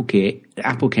extended Apple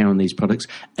Care on these products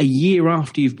a year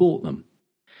after you've bought them.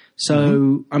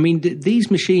 So, I mean,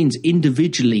 these machines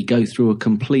individually go through a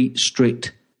complete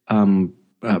strict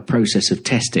process of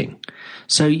testing.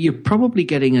 So you're probably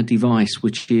getting a device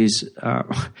which is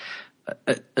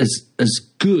as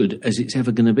good as it's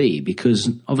ever going to be, because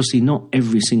obviously not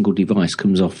every single device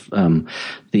comes off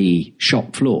the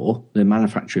shop floor, the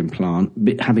manufacturing plant,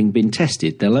 having been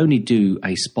tested. They'll only do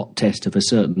a spot test of a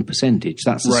certain percentage.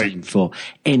 That's the same for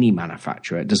any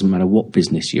manufacturer. It doesn't matter what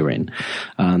business you're in.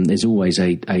 There's always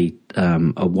a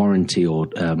warranty or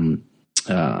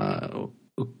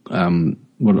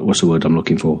what's the word I'm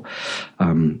looking for?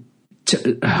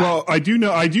 Well, I do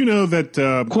know that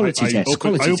quality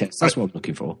test. That's what I'm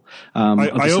looking for.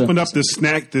 I opened up this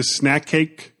snack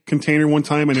cake container one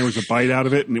time, and there was a bite out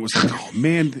of it, and it was like, oh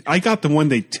man, I got the one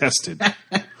they tested.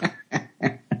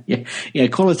 yeah,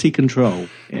 quality control.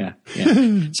 Yeah.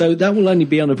 So that will only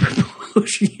be on a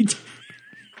proportion.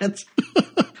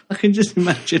 I can just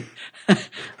imagine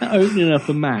opening up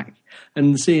a Mac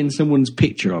and seeing someone's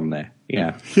picture on there.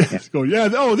 Yeah.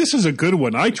 Oh, this is a good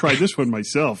one. I tried this one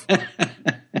myself.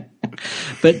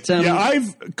 But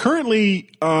I've currently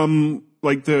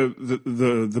like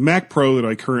the Mac Pro that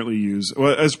I currently use,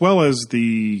 as well as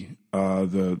the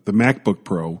MacBook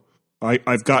Pro.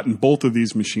 I've gotten both of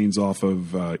these machines off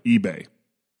of eBay,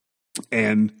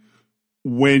 and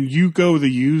when you go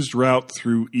the used route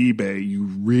through eBay, you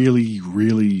really,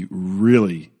 really,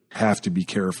 really have to be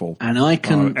careful. And I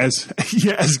can, as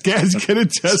Gaz can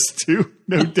attest to,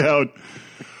 no doubt,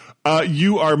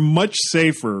 you are much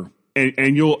safer,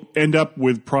 and you'll end up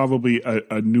with probably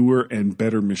a newer and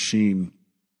better machine,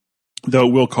 though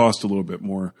it will cost a little bit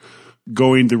more,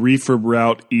 going the refurb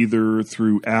route either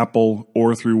through Apple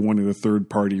or through one of the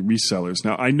third-party resellers.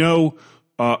 Now, I know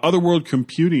Otherworld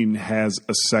Computing has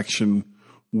a section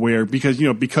where,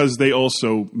 because they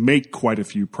also make quite a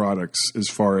few products as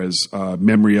far as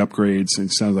memory upgrades, and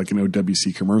it sounds like an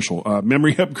OWC commercial,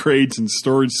 memory upgrades and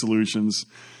storage solutions.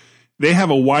 They have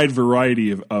a wide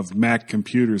variety of Mac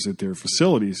computers at their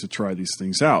facilities to try these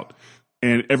things out.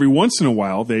 And every once in a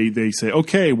while, they say,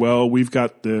 okay, well, we've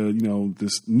got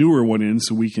this newer one in,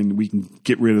 so we can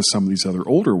get rid of some of these other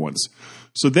older ones.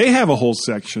 So they have a whole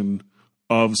section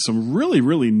of some really,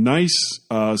 really nice,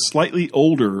 slightly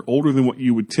older than what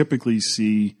you would typically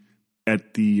see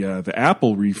at the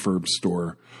Apple refurb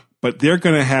store, but they're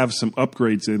going to have some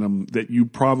upgrades in them that you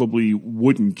probably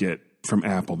wouldn't get from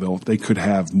Apple. They could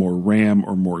have more RAM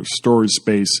or more storage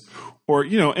space, or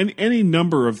any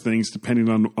number of things depending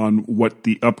on what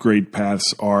the upgrade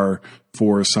paths are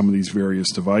for some of these various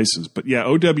devices. But yeah,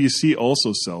 OWC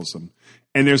also sells them.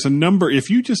 And there's a number, if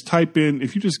you just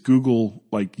Google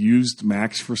like used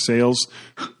Macs for sales,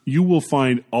 you will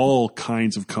find all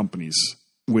kinds of companies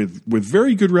with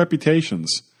very good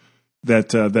reputations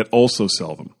that also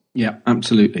sell them. Yeah,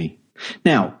 absolutely.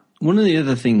 Now, one of the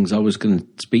other things I was going to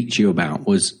speak to you about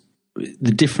was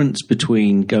the difference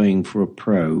between going for a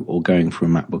Pro or going for a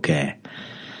MacBook Air.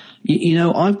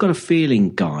 I've got a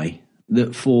feeling, Guy,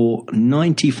 that for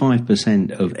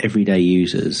 95% of everyday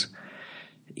users,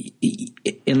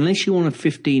 unless you want a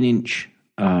 15-inch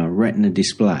Retina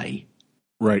display,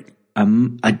 right?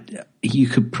 You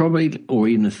could probably, or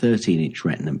even a 13-inch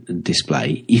Retina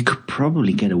display, you could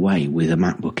probably get away with a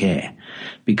MacBook Air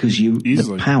because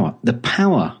the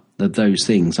power of those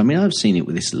things. I mean, I've seen it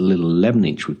with this little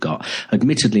 11-inch we've got.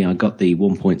 Admittedly, I got the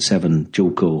 1.7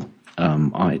 dual-core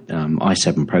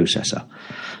i7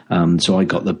 processor, so I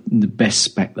got the best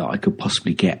spec that I could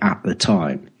possibly get at the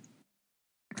time.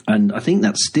 And I think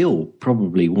that's still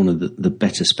probably one of the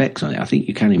better specs on it. I think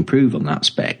you can improve on that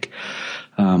spec,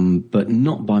 but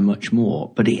not by much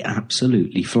more. But it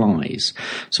absolutely flies.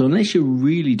 So unless you're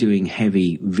really doing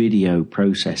heavy video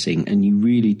processing and you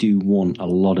really do want a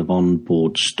lot of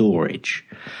onboard storage,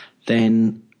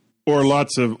 then... Or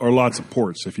lots of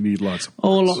ports if you need lots of ports.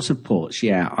 Oh, lots of ports,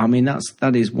 yeah. I mean,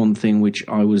 that is one thing which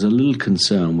I was a little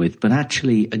concerned with. But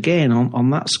actually, again, on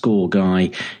that score,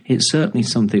 Guy, it's certainly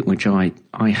something which I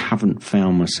haven't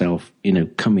found myself,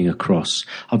 coming across.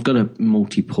 I've got a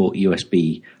multi-port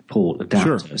USB port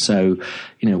adapter. Sure. So,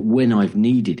 when I've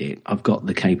needed it, I've got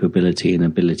the capability and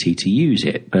ability to use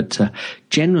it. But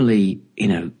generally,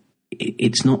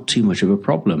 it's not too much of a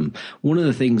problem. One of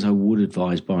the things I would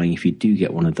advise buying if you do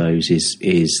get one of those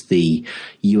is the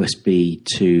USB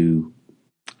to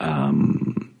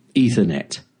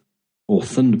Ethernet or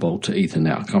Thunderbolt to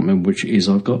Ethernet. I can't remember which it is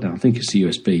I've got now. I think it's the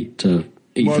USB to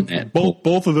Ethernet. Well,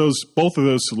 both of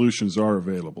those solutions are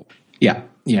available. Yeah.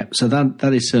 So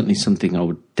that is certainly something I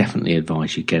would definitely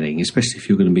advise you getting, especially if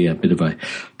you're going to be a bit of a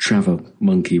travel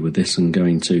monkey with this and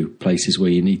going to places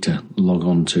where you need to log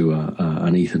on to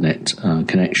an Ethernet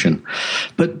connection.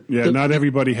 But not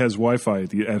everybody has Wi-Fi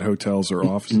at hotels or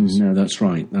offices. No, that's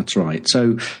right.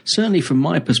 So certainly from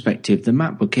my perspective, the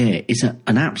MacBook Air is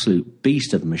an absolute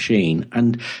beast of a machine.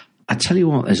 And I tell you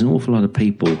what, there's an awful lot of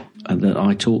people that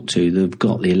I talk to that've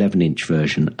got the 11-inch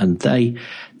version, and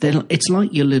it's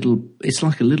like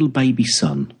a little baby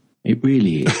son. It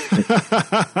really is.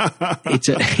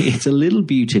 It's a little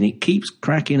beauty, and it keeps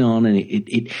cracking on, and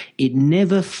it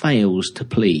never fails to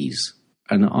please.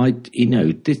 And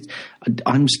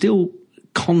I'm still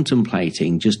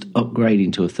contemplating just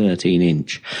upgrading to a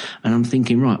 13-inch, and I'm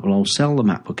thinking, right, well, I'll sell the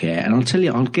MacBook Air, and I'll tell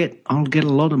you, I'll get a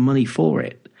lot of money for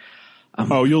it.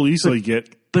 You'll easily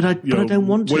get. But I don't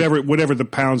want to. Whatever the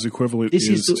pounds equivalent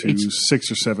is to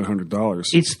 $600 or $700.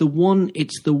 It's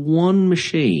the one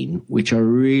machine which I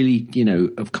really,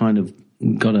 have kind of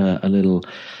got a little,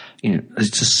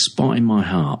 it's a spot in my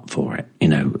heart for it.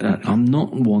 I'm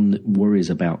not one that worries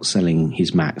about selling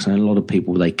his Macs. And a lot of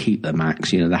people, they keep their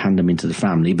Macs, they hand them into the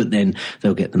family, but then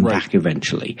they'll get them back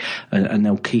eventually, and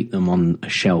they'll keep them on a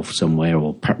shelf somewhere,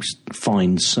 or perhaps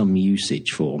find some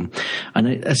usage for them.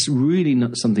 And that's really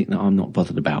not something that I'm not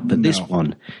bothered about. But this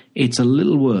one, it's a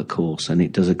little workhorse, and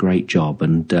it does a great job.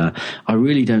 And I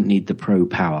really don't need the Pro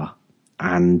power.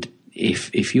 And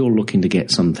if you're looking to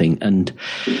get something, and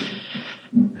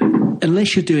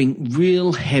unless you're doing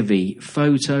real heavy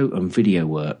photo and video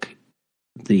work,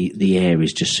 the Air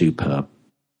is just superb.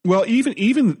 Well,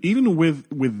 even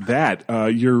with that,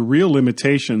 your real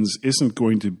limitations isn't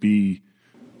going to be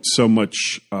so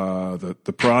much the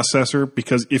processor,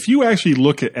 because if you actually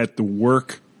look at the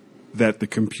work that the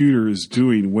computer is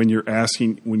doing when you're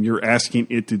asking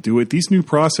it to do it, these new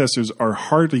processors are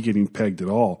hardly getting pegged at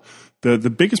all. The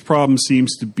biggest problem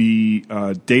seems to be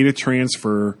data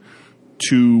transfer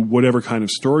to whatever kind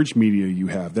of storage media you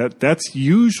have. That's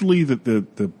usually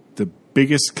the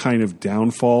biggest kind of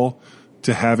downfall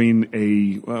to having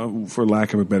a, for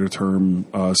lack of a better term,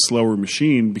 slower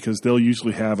machine, because they'll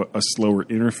usually have a slower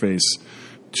interface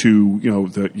to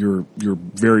your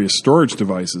various storage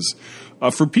devices.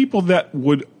 For people that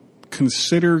would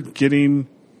consider getting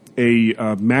a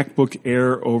MacBook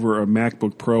Air over a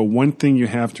MacBook Pro, one thing you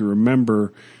have to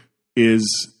remember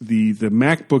is the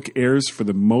MacBook Airs, for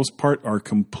the most part, are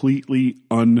completely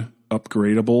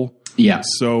unupgradable. Yeah.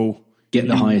 So get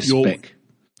the highest spec.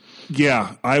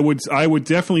 Yeah, I would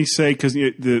definitely say, because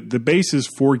the base is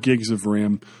 4 gigs of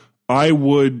RAM, I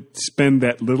would spend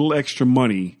that little extra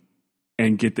money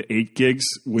and get the 8 gigs,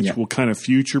 which will kind of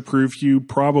future-proof you,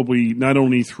 probably not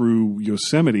only through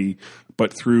Yosemite,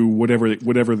 but through whatever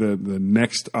the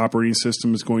next operating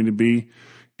system is going to be.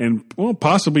 And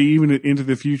possibly even into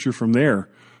the future from there.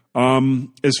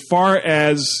 As far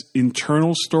as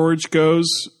internal storage goes,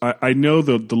 I know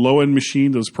the low-end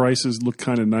machine, those prices look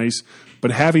kind of nice,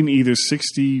 but having either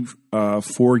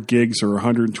 64 gigs or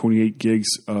 128 gigs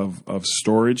of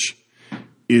storage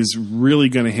is really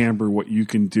going to hamper what you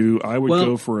can do. I would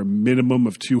go for a minimum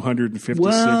of 256,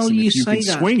 and if you can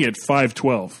swing it,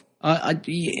 512. I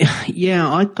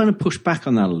kind of push back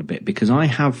on that a little bit, because I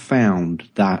have found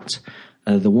that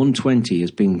the 120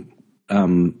 has been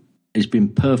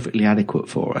perfectly adequate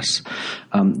for us.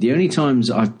 The only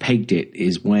times I've pegged it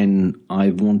is when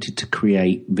I've wanted to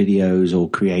create videos or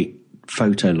create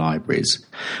photo libraries,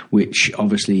 which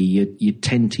obviously you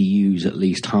tend to use at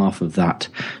least half of that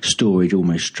storage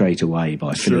almost straight away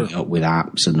by filling it up with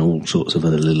apps and all sorts of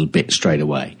other little bits straight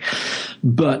away.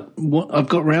 But what I've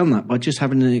got around that by just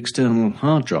having an external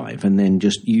hard drive and then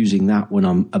just using that when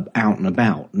I'm out and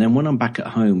about. And then when I'm back at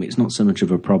home, it's not so much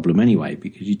of a problem anyway,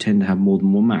 because you tend to have more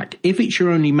than one Mac. If it's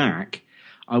your only Mac,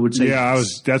 I would say...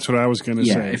 that's what I was going to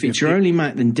say. If it's your only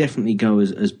Mac, then definitely go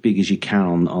as big as you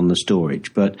can on the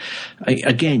storage. But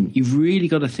again, you've really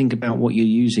got to think about what you're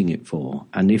using it for.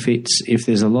 And if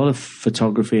there's a lot of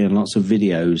photography and lots of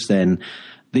videos, then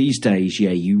these days,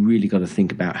 you really got to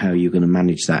think about how you're going to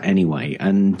manage that anyway.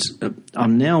 And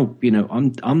I'm now,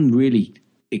 I'm really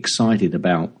excited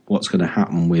about what's going to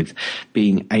happen with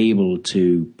being able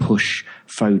to push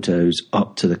photos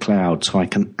up to the cloud so I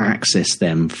can access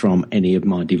them from any of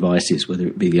my devices, whether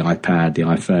it be the iPad, the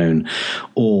iPhone,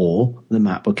 or the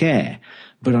MacBook Air.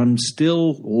 But I'm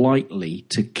still likely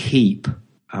to keep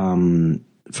photos...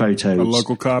 A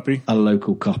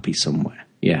local copy somewhere.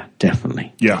 Yeah,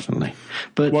 definitely. Yeah. Definitely.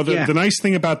 But well, the nice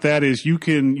thing about that is you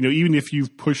can, even if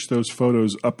you've pushed those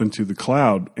photos up into the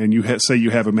cloud and you say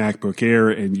you have a MacBook Air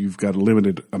and you've got a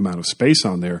limited amount of space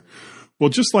on there, well,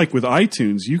 just like with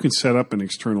iTunes, you can set up an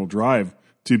external drive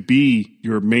to be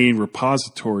your main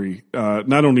repository,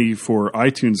 not only for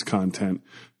iTunes content,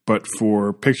 but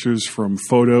for pictures from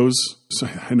photos. So,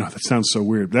 I know that sounds so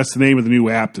weird, but that's the name of the new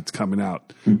app that's coming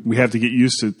out. We have to get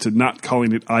used to not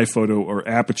calling it iPhoto or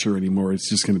Aperture anymore. It's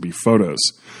just going to be Photos.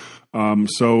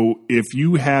 So if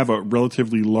you have a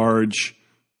relatively large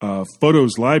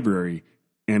Photos library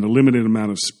and a limited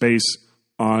amount of space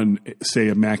on, say,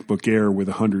 a MacBook Air with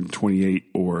 128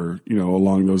 or,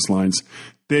 along those lines,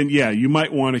 then, yeah, you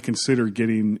might want to consider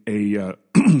getting a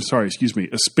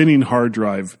spinning hard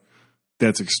drive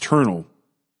that's external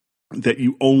that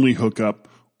you only hook up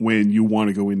when you want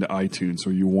to go into iTunes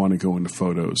or you want to go into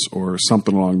Photos or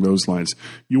something along those lines.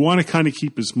 You want to kind of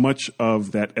keep as much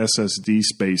of that SSD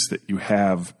space that you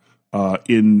have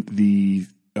in the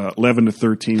 11 to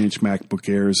 13-inch MacBook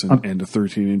Airs and the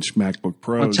 13-inch MacBook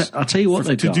Pros. I'll tell you what,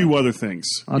 to do other things.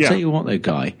 I'll tell you what, though,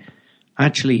 Guy.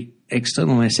 Actually,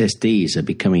 external SSDs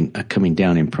are coming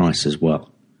down in price as well.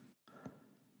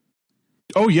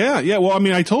 Oh yeah. Well, I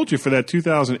mean, I told you for that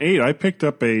 2008, I picked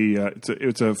up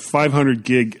it's a 500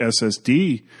 gig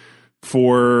SSD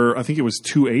for, I think it was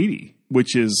 $280,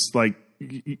 which is like,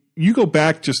 you go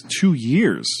back just 2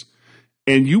 years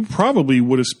and you probably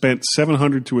would have spent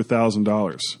 $700 to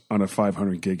 $1,000 on a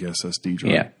 500 gig SSD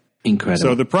drive. Yeah,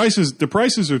 incredible. So the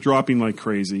prices are dropping like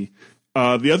crazy.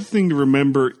 The other thing to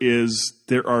remember is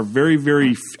there are very,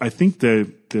 very, I think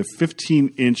the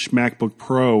 15-inch MacBook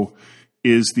Pro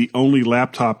is the only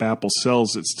laptop Apple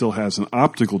sells that still has an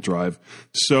optical drive.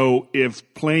 So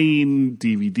if playing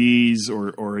DVDs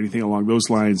or anything along those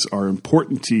lines are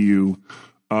important to you,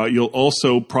 you'll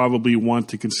also probably want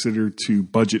to consider to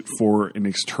budget for an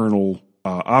external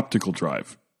optical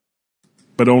drive,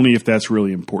 but only if that's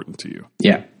really important to you.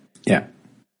 Yeah.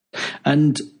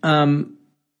 And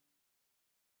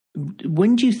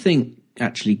when do you think,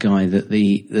 actually, Guy, that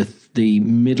the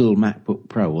middle MacBook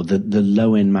Pro or the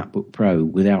low end MacBook Pro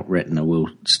without Retina will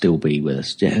still be with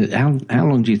us? How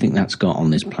long do you think that's got on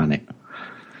this planet?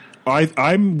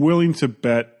 I'm willing to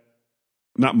bet,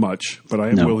 not much, but I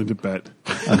am willing to bet.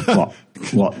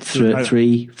 What?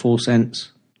 3, 4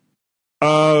 cents?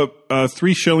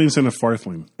 3 shillings and a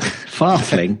farthing.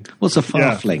 Farthing? What's a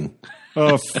farthing?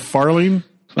 Farthing.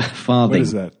 Farthing. What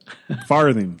is that?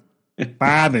 Farthing.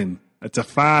 Farthing. It's a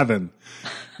farthing.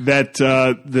 That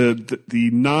the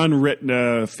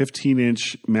non-Retina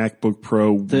 15-inch MacBook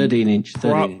Pro, 13-inch.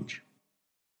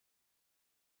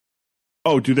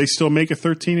 Oh, do they still make a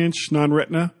 13-inch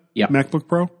non-Retina MacBook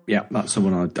Pro? Yeah, that's the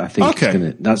one I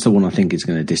think. That's the one I think is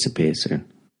going to disappear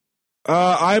soon.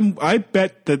 I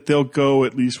bet that they'll go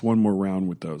at least one more round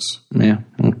with those. Yeah.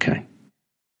 Okay.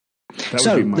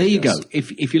 So there you guess. go.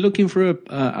 If you're looking for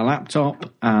a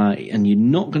laptop and you're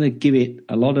not going to give it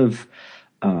a lot of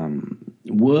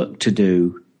work to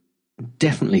do,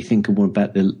 definitely think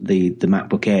about the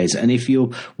MacBook Airs. And if you're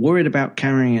worried about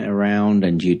carrying it around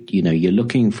and you're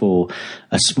looking for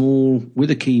a small with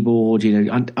a keyboard,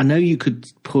 I know you could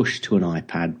push to an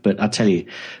iPad, but I tell you,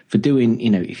 for doing,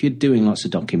 if you're doing lots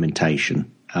of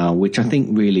documentation, which I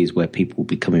think really is where people will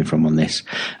be coming from on this,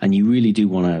 and you really do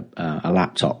want a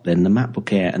laptop, then the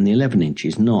MacBook Air and the 11-inch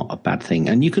is not a bad thing.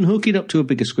 And you can hook it up to a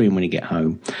bigger screen when you get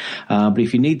home. But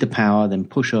if you need the power, then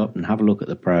push up and have a look at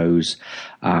the Pros.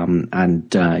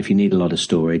 And if you need a lot of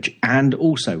storage. And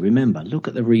also, remember, look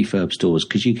at the refurb stores,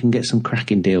 because you can get some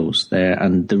cracking deals there.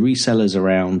 And the resellers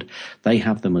around, they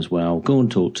have them as well. Go and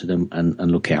talk to them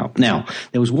and look out. Now,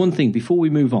 there was one thing before we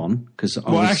move on, because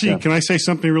actually, can I say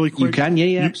something really quick? You can,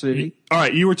 yeah. Absolutely. All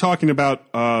right. You were talking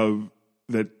about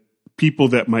that people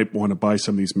that might want to buy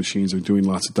some of these machines are doing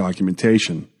lots of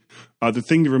documentation. The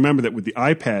thing to remember that with the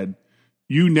iPad,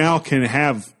 you now can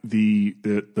have the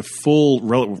full,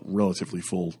 relatively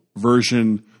full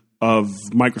version of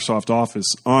Microsoft Office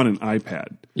on an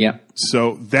iPad. Yeah.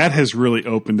 So that has really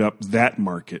opened up that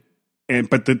market.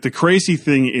 But the crazy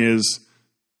thing is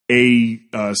a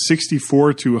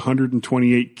 64 to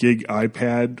 128 gig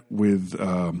iPad with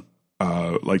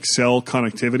like cell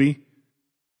connectivity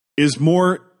is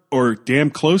more, or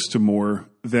damn close to more,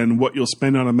 than what you'll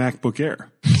spend on a MacBook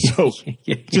Air. So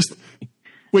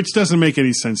which doesn't make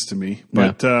any sense to me,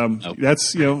 but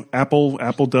that's,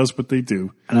 Apple does what they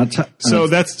do. So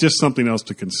that's just something else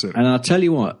to consider. And I'll tell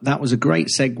you what, that was a great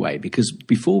segue, because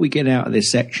before we get out of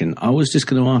this section, I was just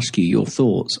going to ask you your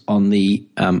thoughts on the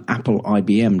Apple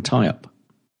IBM tie-up.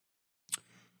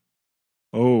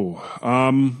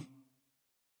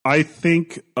 I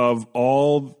think of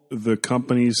all the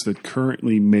companies that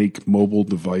currently make mobile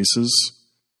devices,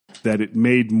 that it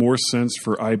made more sense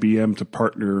for IBM to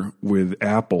partner with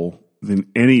Apple than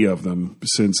any of them,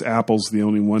 since Apple's the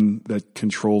only one that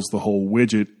controls the whole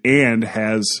widget and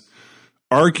has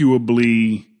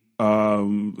arguably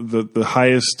the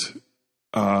highest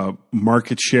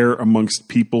market share amongst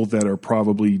people that are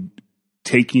probably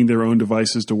taking their own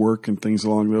devices to work and things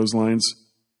along those lines.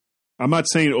 I'm not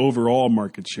saying overall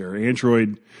market share.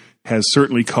 Android has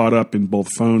certainly caught up in both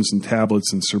phones and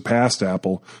tablets and surpassed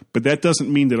Apple, but that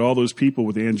doesn't mean that all those people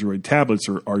with Android tablets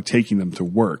are taking them to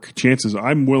work. Chances,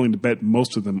 I'm willing to bet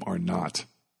most of them are not.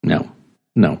 No.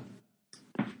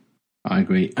 I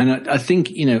agree. And I think,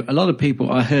 a lot of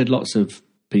people, I heard lots of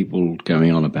people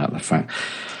going on about the fact,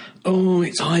 oh,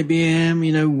 it's IBM,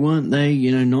 weren't they,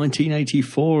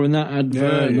 1984 and that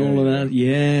advert and all of that.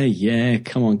 Yeah.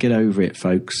 Come on, get over it,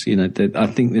 folks. I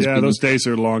think there's those days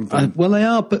are long done. Well, they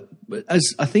are, but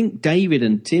as I think David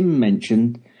and Tim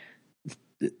mentioned,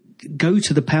 go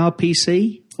to the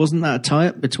PowerPC. Wasn't that a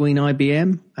tie-up between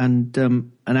IBM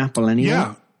and Apple anyway?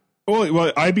 Yeah.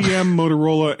 Well, IBM,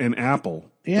 Motorola, and Apple.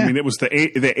 Yeah. I mean, it was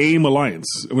the AIM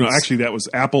Alliance. Well, actually, that was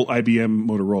Apple, IBM,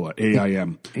 Motorola,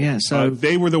 AIM. Yeah, so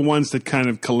they were the ones that kind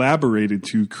of collaborated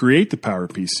to create the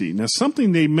PowerPC. Now,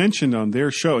 something they mentioned on their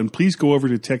show, and please go over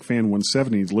to TechFan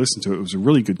 170 and listen to it. It was a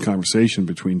really good conversation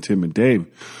between Tim and Dave.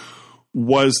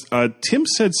 Was Tim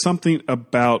said something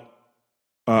about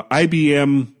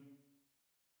IBM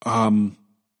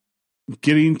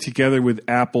getting together with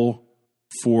Apple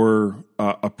for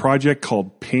a project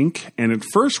called Pink. And at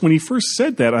first, when he first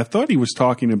said that, I thought he was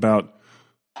talking about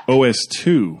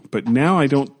OS2, but now I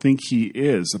don't think he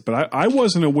is. But I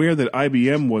wasn't aware that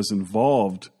IBM was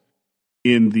involved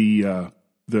in the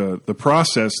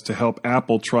process to help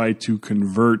Apple try to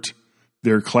convert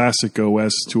their classic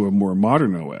OS to a more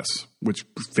modern OS, which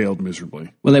failed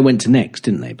miserably. Well, they went to Next,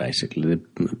 didn't they, basically? They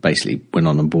basically went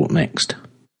on and bought Next.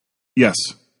 Yes.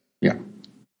 Yeah.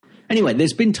 Anyway,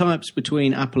 there's been tie-ups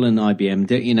between Apple and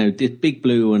IBM. Big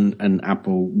Blue and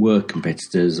Apple were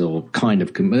competitors, or kind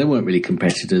of. They weren't really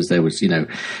competitors. There was,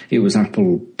 it was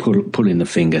Apple pulling the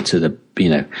finger to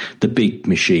the big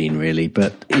machine, really.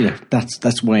 But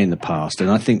that's way in the past. And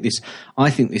I think this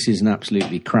is an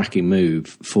absolutely cracking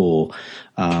move for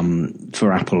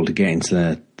Apple to get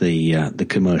into the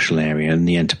commercial area and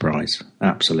the enterprise.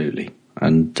 Absolutely.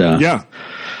 And I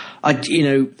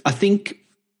think.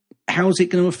 How's it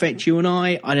going to affect you and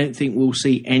I? I don't think we'll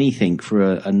see anything for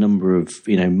a number of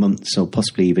months or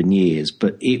possibly even years,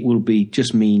 but it will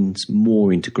just means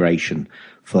more integration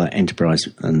for enterprise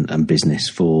and business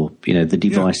for the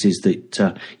devices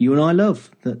that you and I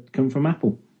love that come from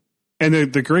Apple.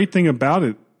 And the great thing about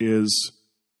it is,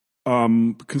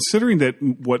 considering that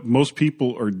what most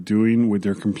people are doing with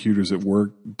their computers at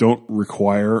work don't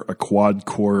require a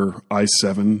quad-core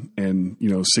i7 and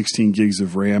 16 gigs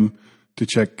of RAM to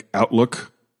check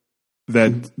Outlook,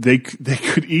 that they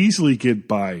could easily get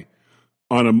by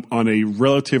on a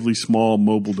relatively small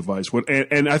mobile device.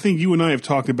 And I think you and I have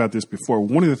talked about this before.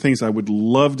 One of the things I would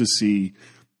love to see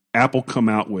Apple come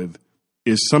out with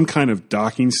is some kind of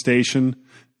docking station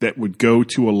that would go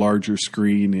to a larger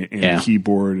screen and a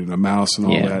keyboard and a mouse and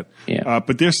all that. Yeah.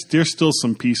 But there's still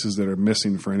some pieces that are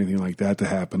missing for anything like that to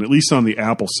happen, at least on the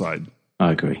Apple side.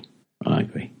 I agree.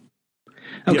 Okay.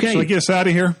 Shall I get us out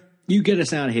of here? You get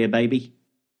us out of here, baby.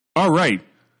 All right.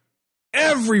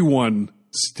 Everyone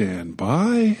stand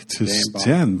by to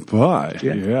stand by.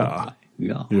 Yeah.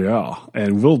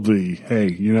 And we'll be,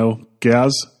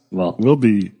 Gaz, we'll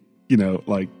be,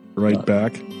 right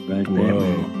back. Right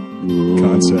Whoa.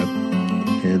 Concept.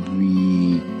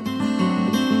 Heavy.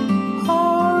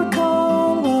 Our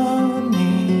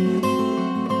colony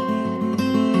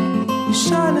is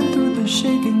shining through the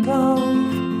shaking of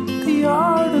the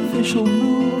artificial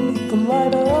moon, the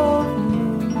light of the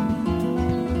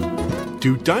moon.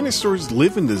 Do dinosaurs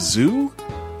live in the zoo?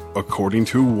 According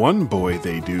to one boy,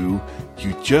 they do.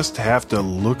 You just have to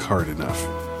look hard enough.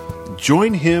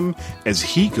 Join him as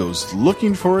he goes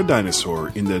looking for a dinosaur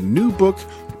in the new book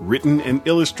written and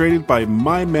illustrated by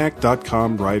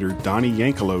MyMac.com writer Donnie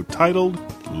Yankelo titled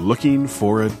Looking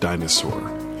for a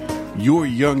Dinosaur. Your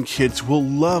young kids will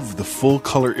love the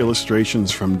full-color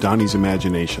illustrations from Donnie's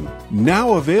imagination.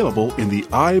 Now available in the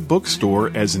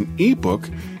iBookstore as an ebook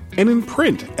and in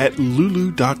print at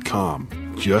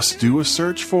Lulu.com. Just do a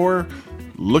search for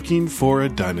Looking for a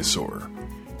Dinosaur.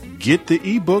 Get the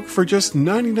ebook for just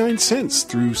 99 cents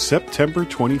through September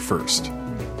 21st.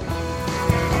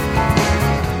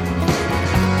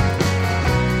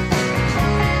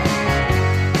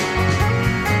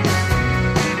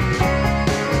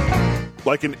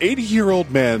 like an 80-year-old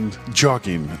man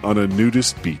jogging on a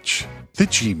nudist beach. The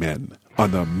G-Men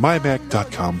on the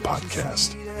MyMac.com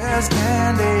podcast. As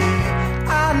candy,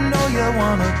 I know you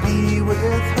wanna be with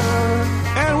her.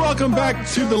 And welcome back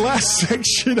to the last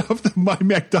section of the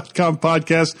MyMac.com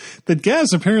podcast that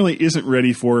Gaz apparently isn't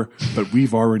ready for, but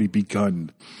we've already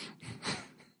begun.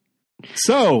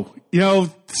 So,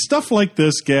 stuff like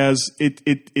this, Gaz,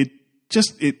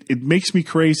 it makes me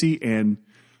crazy, and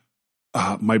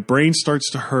my brain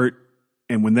starts to hurt.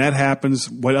 And when that happens,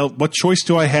 what choice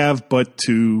do I have but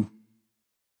to...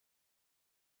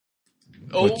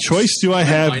 What choice do I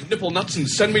have? My nipple nuts and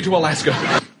send me to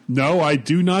Alaska. No, I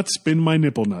do not spin my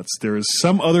nipple nuts. There is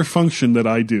some other function that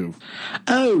I do.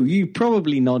 Oh, you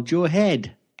probably nod your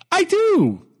head. I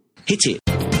do. Hit it.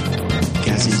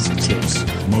 Gaz's tips.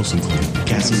 Mostly clean.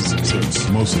 Gaz's tips.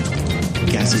 Mostly clean.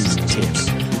 Gaz's tips.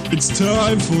 It's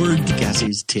time for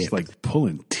Gaz's tip. It's like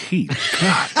pulling teeth.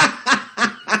 God.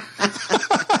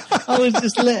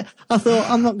 I thought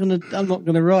I'm not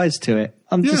gonna rise to it.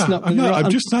 I'm just not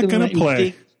gonna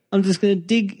play. I'm just gonna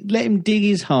let him dig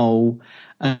his hole,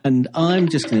 and I'm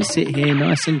just gonna sit here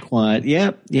nice and quiet.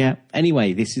 Yeah.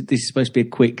 Anyway, this is supposed to be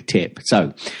a quick tip.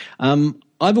 So,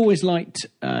 I've always liked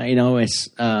in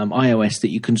iOS that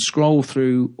you can scroll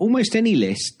through almost any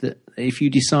list that if you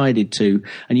decided to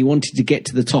and you wanted to get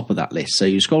to the top of that list. So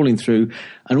you're scrolling through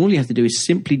and all you have to do is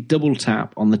simply double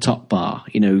tap on the top bar,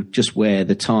 just where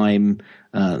the time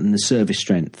and the service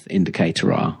strength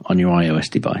indicator are on your iOS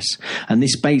device. And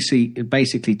this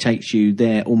basically takes you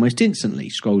there almost instantly,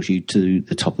 scrolls you to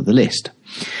the top of the list.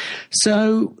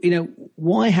 So,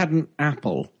 why hadn't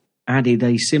Apple added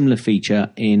a similar feature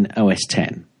in OS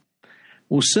X?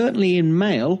 Well, certainly in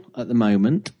Mail at the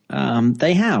moment,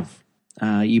 they have.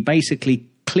 You basically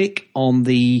click on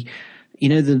the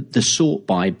sort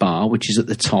by bar, which is at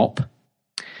the top.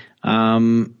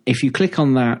 If you click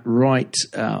on that right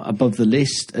above the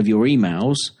list of your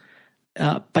emails,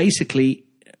 basically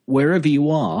wherever you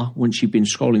are, once you've been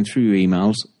scrolling through your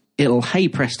emails, it'll, hey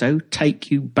presto, take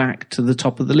you back to the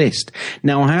top of the list.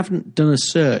 Now, I haven't done a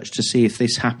search to see if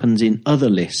this happens in other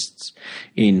lists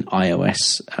in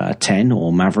iOS 10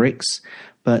 or Mavericks,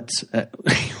 but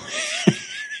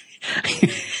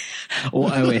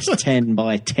or OS 10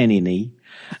 by 10-inny.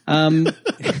 But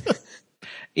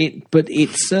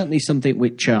it's certainly something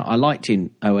which I liked in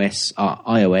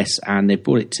iOS, and they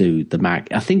brought it to the Mac.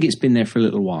 I think it's been there for a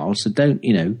little while, so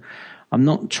I'm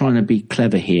not trying to be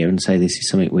clever here and say this is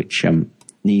something which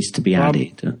needs to be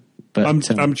added. But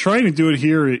I'm trying to do it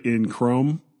here in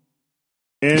Chrome,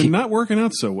 and not working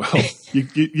out so well.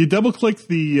 You double click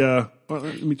the.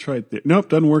 Let me try it there. Nope,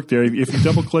 doesn't work there. If you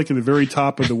double click in the very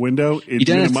top of the window, it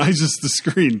minimizes the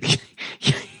screen.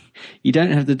 You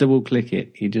don't have to double click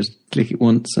it. You just click it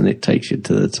once and it takes you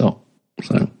to the top.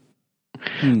 So,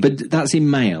 But that's in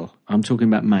Mail. I'm talking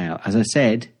about Mail. As I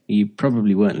said, you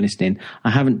probably weren't listening. I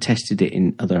haven't tested it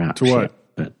in other apps. To what?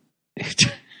 But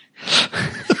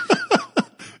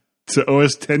to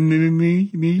OS 10?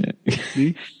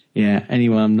 Yeah,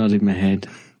 anyway, I'm nodding my head.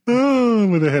 Oh,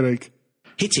 I'm with a headache.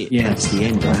 Hit it. Yeah. That's the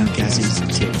end of Gaz's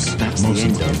tips. That's the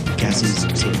end of Gaz's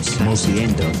tips. That's the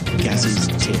end of Gaz's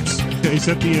tips. Is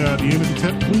that the end of the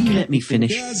tip? Will you let me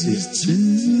finish?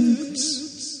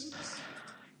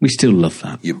 We still love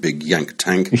that. You big yank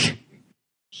tank.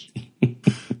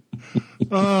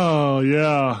 Oh,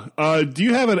 yeah. Do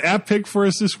you have an app pick for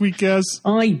us this week, Gaz?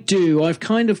 I do. I've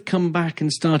kind of come back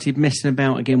and started messing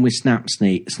about again with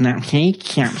Snapseed.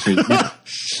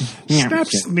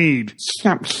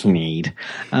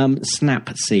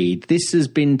 Snapseed. This has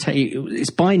been it's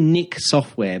by Nick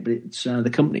Software, but it's the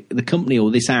company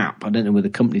or this app. I don't know whether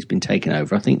the company's been taken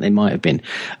over. I think they might have been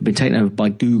taken over by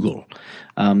Google.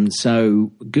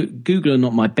 So Google are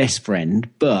not my best friend,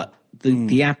 but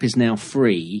the app is now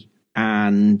free.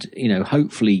 And,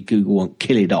 hopefully Google won't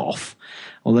kill it off,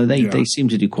 although they seem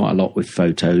to do quite a lot with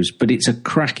photos. But it's a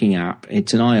cracking app.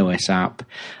 It's an iOS app.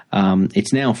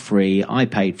 It's now free. I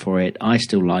paid for it. I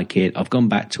still like it. I've gone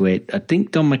back to it. I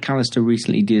think Don McAllister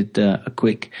recently did a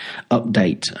quick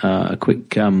update, a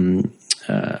quick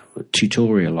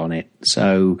tutorial on it.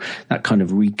 So that kind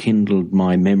of rekindled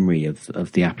my memory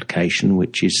of the application,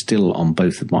 which is still on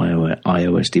both of my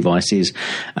iOS devices.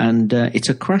 And it's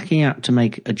a cracking app to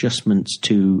make adjustments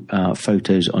to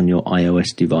photos on your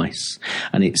iOS device.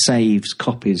 And it saves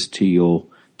copies to your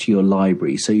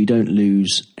library, so you don't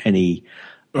lose any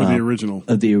Of the original.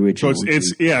 Of the original.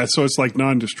 So it's like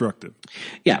non-destructive.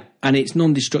 Yeah, and it's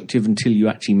non-destructive until you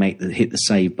actually hit the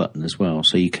save button as well.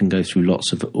 So you can go through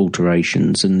lots of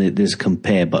alterations, and there's a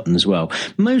compare button as well.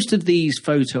 Most of these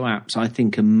photo apps, I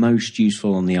think, are most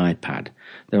useful on the iPad.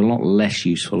 They're a lot less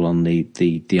useful on the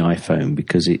iPhone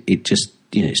because it just,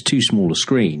 it's too small a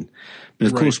screen. But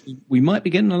of course, we might be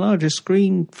getting a larger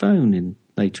screen phone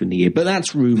later in the year. But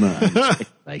that's rumor and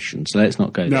speculation, so let's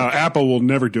not go there. No, Apple will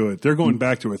never do it. They're going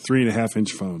back to a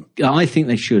 3.5-inch phone. I think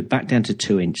they should. Back down to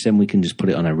 2-inch, then we can just put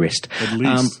it on our wrist. At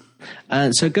least.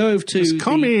 So go over to... Just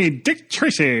call me Dick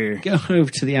Tracy. Go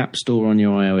over to the App Store on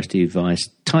your iOS device.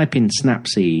 Type in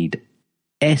Snapseed.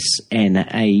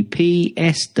 SNAPSEED.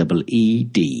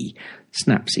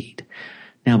 Snapseed.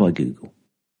 Now by Google.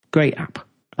 Great app.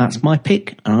 That's my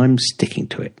pick, and I'm sticking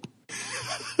to it.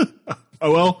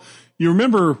 Oh, well, you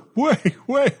remember way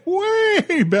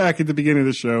back at the beginning of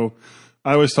the show,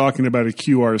 I was talking about a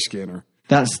QR scanner.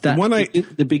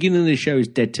 The beginning of the show is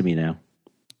dead to me now.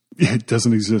 Yeah, it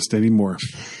doesn't exist anymore.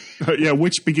 Yeah,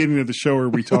 which beginning of the show are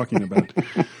we talking about?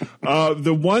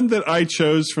 The one that I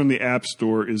chose from the App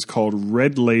Store is called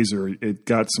Red Laser. It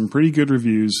got some pretty good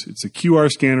reviews. It's a QR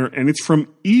scanner, and it's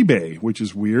from eBay, which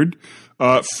is weird.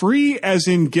 Free as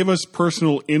in give us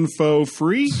personal info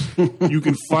free. You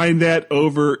can find that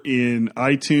over in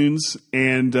iTunes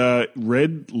and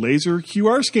Red Laser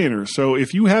QR scanner. So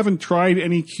if you haven't tried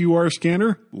any QR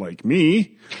scanner, like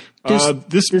me, does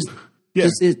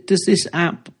this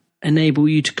app enable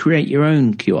you to create your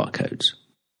own QR codes?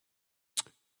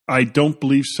 I don't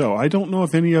believe so. I don't know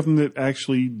if any of them that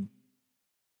actually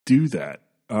do that,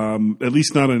 at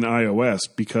least not on iOS,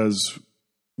 because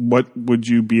what would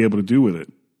you be able to do with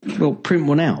it? Well, print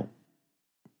one out.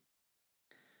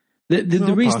 The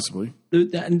reason, possibly.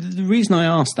 The reason I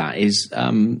asked that is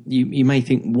you may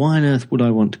think, why on earth would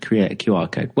I want to create a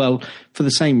QR code? Well, for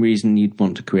the same reason you'd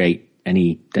want to create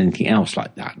anything else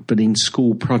like that. But in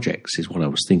school projects is what I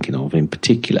was thinking of in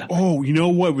particular. Oh, you know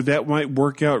what? That might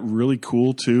work out really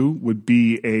cool too, would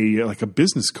be a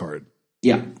business card.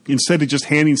 Yeah. Instead of just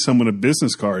handing someone a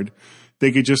business card,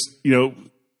 they could just,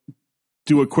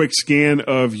 do a quick scan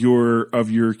of your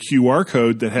QR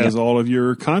code that has all of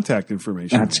your contact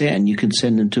information. That's it, and you can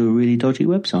send them to a really dodgy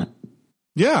website.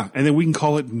 Yeah, and then we can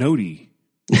call it Noti.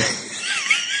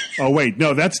 Oh, wait,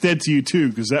 no, that's dead to you too,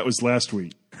 because that was last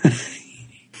week.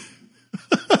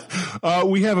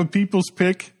 We have a people's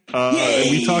pick.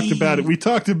 And we talked about it. We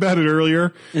talked about it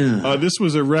earlier. This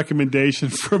was a recommendation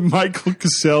from Michael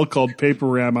Cassell called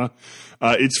Paperama.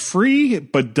 It's free,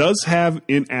 but does have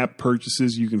in-app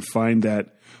purchases. You can find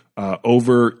that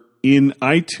over in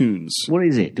iTunes. What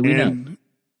is it? Do we know?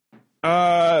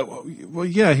 Well,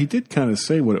 yeah, he did kind of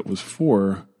say what it was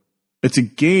for. It's a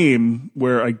game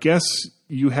where I guess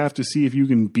you have to see if you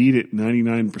can beat it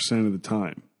 99% of the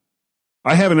time.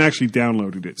 I haven't actually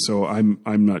downloaded it, so I'm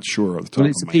not sure off the top of my head.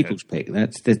 Well, it's a people's pick.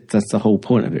 That's the whole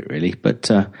point of it, really. But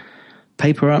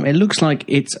Paperama, it looks like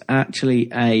it's actually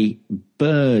a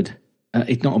bird.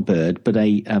 It's not a bird, but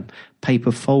a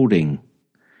paper folding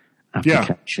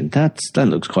application. Yeah. That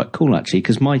looks quite cool, actually,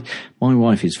 because my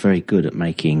wife is very good at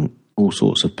making all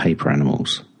sorts of paper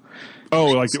animals.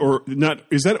 Oh, is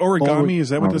that origami? Is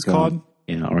that what it's called?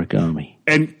 Yeah, origami.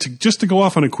 And just to go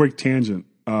off on a quick tangent,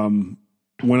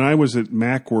 when I was at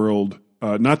Macworld,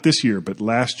 not this year, but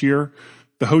last year,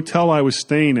 the hotel I was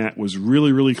staying at was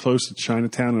really, really close to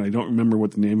Chinatown, and I don't remember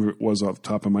what the name of it was off the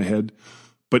top of my head.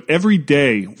 But every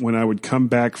day when I would come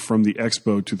back from the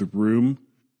expo to the room,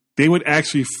 they would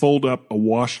actually fold up a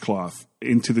washcloth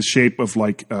into the shape of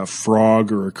like a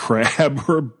frog or a crab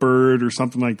or a bird or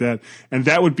something like that, and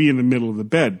that would be in the middle of the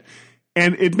bed.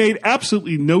 And it made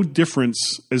absolutely no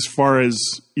difference as far as,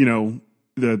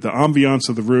 the ambiance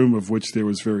of the room, of which there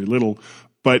was very little,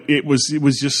 but it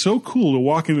was just so cool to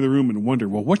walk into the room and wonder,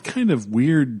 well, what kind of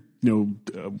weird,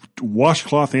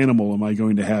 washcloth animal am I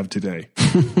going to have today?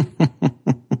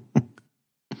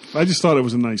 I just thought it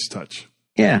was a nice touch.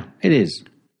 Yeah, it is.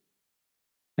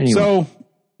 Anyway. So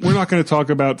we're not going to talk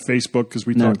about Facebook because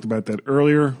we talked about that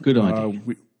earlier. Good idea.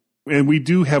 We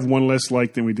do have one less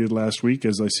like than we did last week,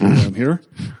 as I see down here.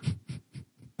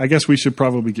 I guess we should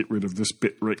probably get rid of this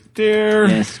bit right there.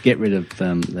 Yes, get rid of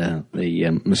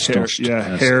the moustache.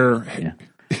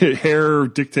 Hair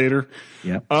dictator.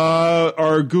 Yep.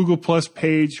 Our Google Plus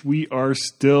page, we are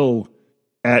still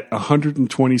at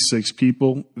 126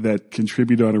 people that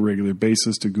contribute on a regular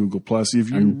basis to Google Plus. If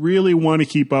you really want to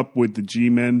keep up with the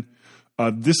G-Men,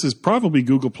 This is probably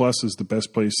Google Plus is the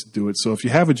best place to do it. So if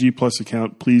you have a G Plus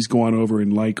account, please go on over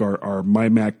and like our My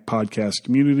Mac podcast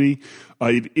community.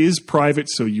 It is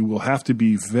private, so you will have to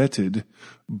be vetted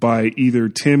by either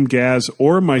Tim, Gaz,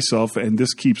 or myself, and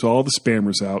this keeps all the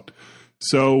spammers out.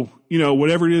 So,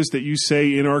 whatever it is that you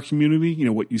say in our community,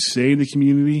 what you say in the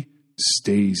community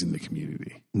stays in the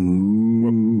community.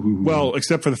 Ooh. Well,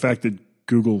 except for the fact that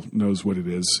Google knows what it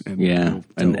is, and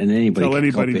and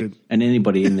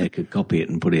anybody in there could copy it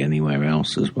and put it anywhere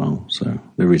else as well. So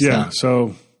there is that.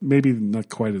 So maybe not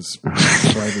quite as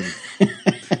private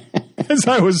as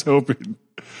I was hoping.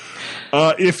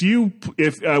 If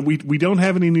we don't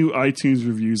have any new iTunes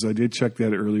reviews, I did check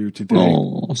that earlier today.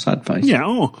 Oh, sad face.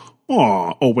 Yeah.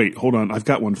 Oh, wait, hold on. I've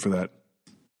got one for that.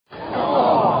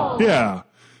 Yeah.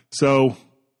 So,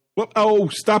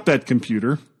 stop that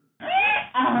computer.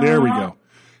 There we go.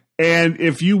 And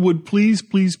if you would please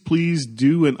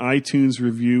do an iTunes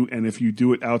review, and if you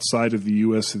do it outside of the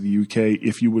US or the UK,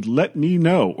 if you would let me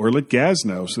know or let Gaz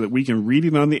know so that we can read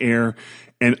it on the air,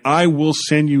 and I will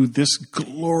send you this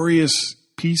glorious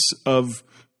piece of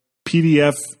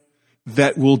PDF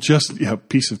that will just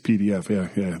piece of PDF.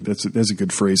 Yeah, that's a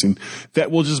good phrasing. That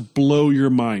will just blow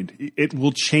your mind. It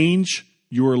will change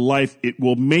your life. It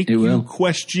will make you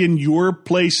question your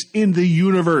place in the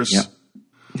universe. Yeah.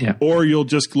 Yeah. Or you'll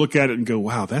just look at it and go,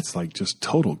 wow, that's like just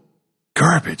total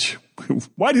garbage.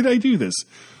 Why did I do this?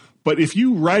 But if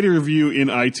you write a review in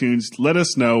iTunes, let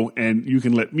us know, and you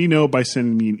can let me know by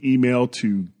sending me an email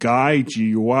to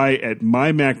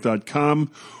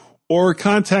guy@mymac.com, or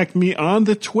contact me on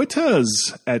the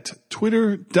Twitters at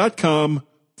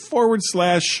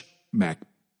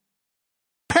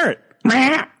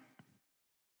twitter.com/MacParrot.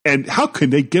 And how can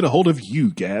they get a hold of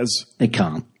you, Gaz? They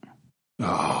can't.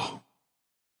 Oh.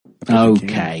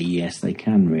 Okay, yes, they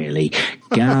can really.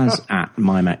 Gaz at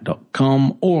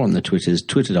mymac.com, or on the Twitters,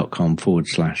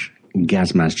 twitter.com/Gazmaz,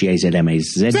 Gazmaz.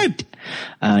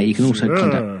 You can also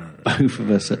contact both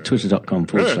of us at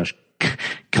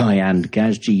twitter.com/Guy and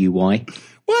Gaz, Guy. Why?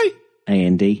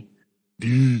 AND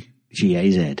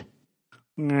GAZ.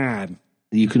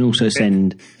 You can also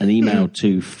send an email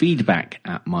to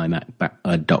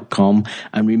feedback@mymac.com,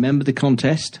 and remember the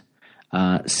contest.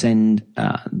 Send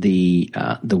the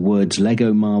words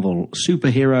Lego Marvel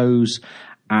Superheroes,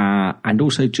 and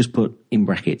also just put in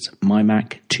brackets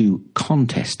MyMac to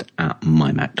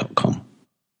contest@mymac.com.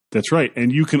 That's right.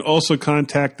 And you can also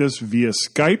contact us via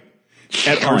Skype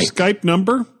at our Skype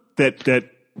number that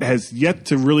has yet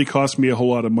to really cost me a whole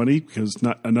lot of money because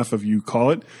not enough of you call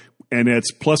it. And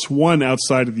it's +1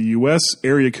 outside of the U.S.,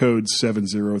 area code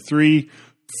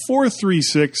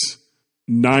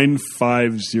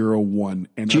 703-436-9501.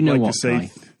 And I'd like to say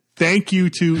thank you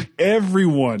to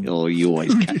everyone. Oh, you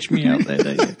always catch me out there,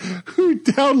 don't you? Who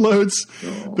downloads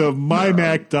the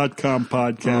mymac.com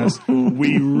podcast.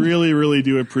 We really, really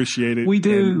do appreciate it. We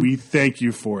do. And we thank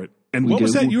you for it. And what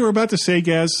was that you were about to say,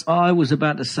 Gaz? I was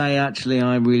about to say, actually,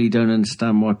 I really don't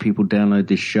understand why people download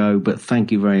this show, but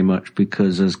thank you very much,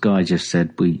 because as Guy just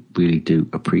said, we really do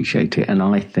appreciate it. And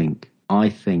I think. Yeah. I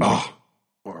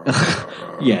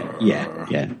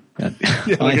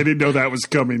didn't know that was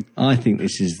coming. I think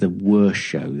this is the worst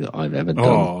show that I've ever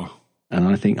done. And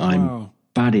I think I'm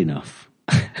bad enough.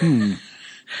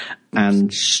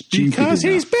 And stupid because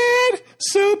enough. He's bad,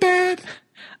 so bad.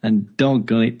 And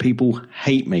doggone it, people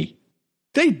hate me.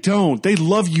 They don't. They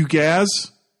love you,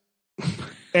 Gaz.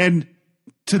 And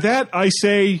to that I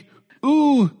say,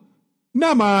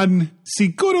 naman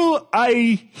siguro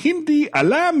ay hindi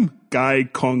alam kay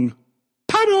kung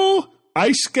paano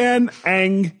ay scan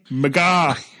ang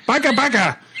baga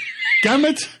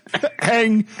gamit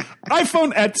ang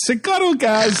iPhone at siguro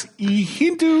Gaz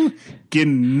ihindu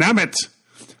ginamit.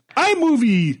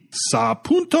 iMovie sa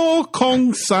punto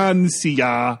kung saan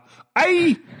siya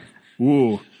ay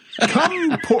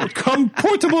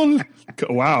comportable.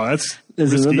 Wow, that's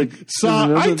there's risky.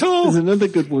 There's another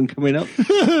good one coming up.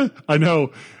 I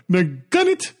know.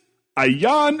 Naganit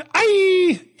ayan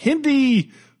ay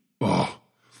hindi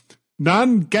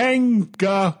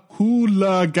nanganga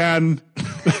hulagan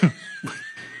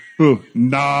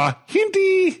na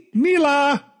hindi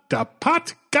nila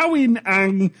dapat gawin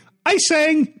ang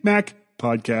Isang Mac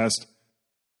podcast.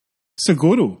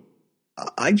 Siguro.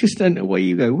 I just don't know where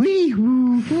you go.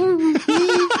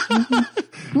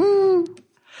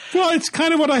 Well, it's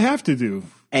kind of what I have to do.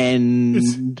 And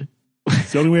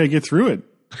it's the only way I get through it.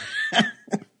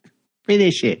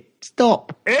 Finish it.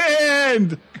 Stop.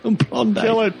 And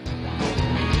kill it.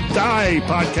 Die,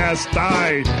 podcast,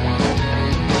 die.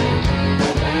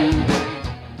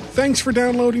 Thanks for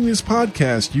downloading this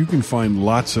podcast. You can find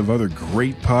lots of other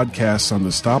great podcasts on the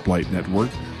Stoplight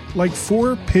Network, like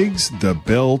Four Pigs, The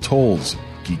Bell Tolls,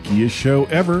 Geekiest Show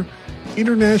Ever,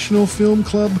 International Film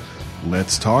Club,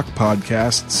 Let's Talk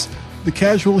Podcasts, The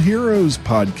Casual Heroes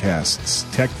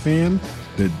Podcasts, Tech Fan,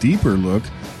 The Deeper Look,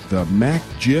 The Mac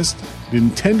Gist,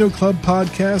 Nintendo Club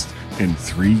Podcast, and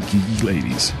Three Geeky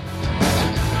Ladies.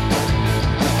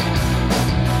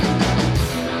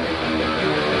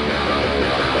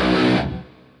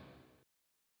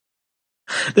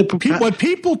 What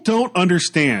people don't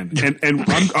understand, and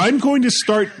I'm going to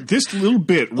start this little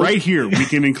bit right here. We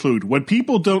can include what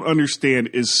people don't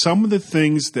understand is some of the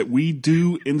things that we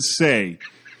do and say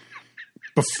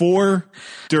before,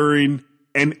 during,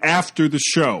 and after the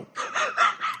show.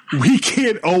 We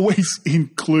can't always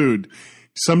include.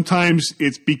 Sometimes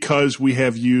it's because we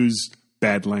have used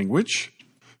bad language.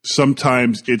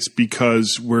 Sometimes it's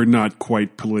because we're not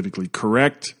quite politically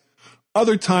correct.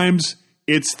 Other times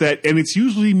it's that, and it's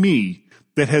usually me,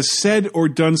 that has said or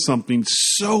done something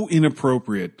so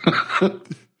inappropriate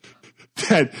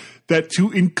that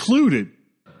to include it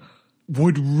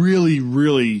would really,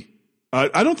 really,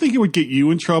 I don't think it would get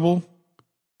you in trouble,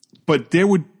 but there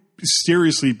would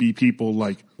seriously be people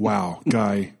like, wow,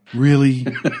 Guy, really?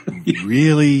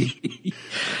 Really?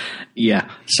 Yeah.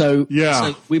 So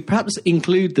we perhaps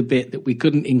include the bit that we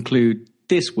couldn't include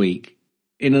this week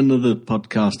in another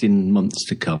podcast in months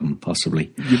to come,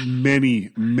 possibly.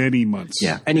 Many, many months.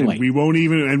 Yeah. Anyway, and we won't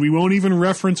even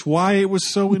reference why it was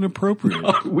so inappropriate.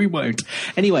 No, we won't.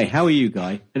 Anyway, how are you,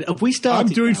 Guy? Have we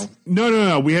started?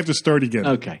 No. We have to start again.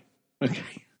 Okay.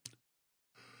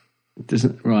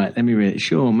 Right, let me read it.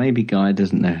 Sure, maybe Guy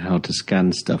doesn't know how to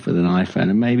scan stuff with an iPhone,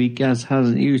 and maybe Gaz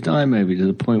hasn't used iMovie to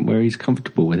the point where he's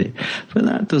comfortable with it. But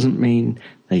that doesn't mean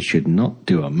they should not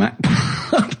do a Mac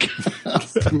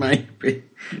podcast, maybe.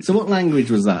 So what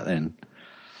language was that then?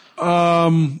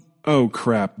 Oh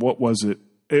crap, what was it?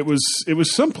 It was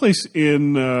someplace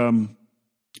in the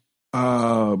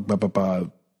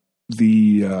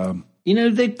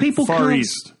people Far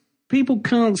East. People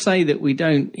can't say that we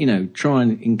don't, try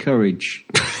and encourage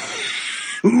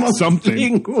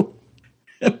something.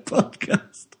 A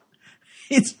podcast.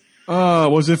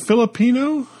 Was it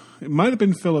Filipino? It might have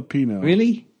been Filipino.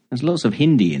 Really? There's lots of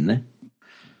Hindi in there.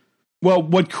 Well,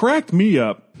 what cracked me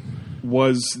up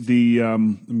was the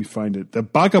let me find it. The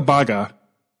Baga Baga.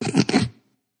 Jeff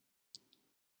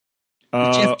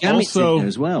Gammit's in there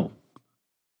as well.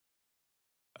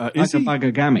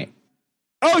 Baga Gammit.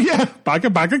 Oh, yeah. Baga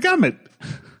Baga Gammit.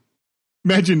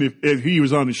 Imagine if he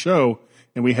was on the show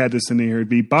and we had this in here. It'd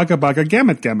be Baga Baga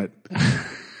Gammit Gammit.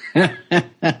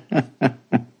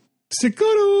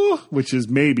 Siguro, which is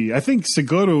maybe. I think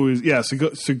Siguro is,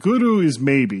 Siguro is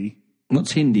maybe.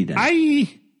 What's Hindi then?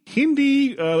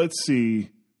 Hindi, let's see.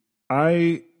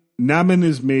 Naman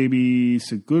is maybe.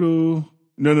 Siguro.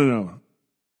 No.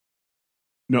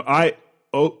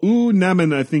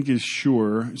 Naman I think is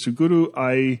sure.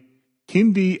 Siguro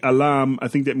Hindi alam, I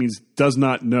think that means does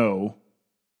not know.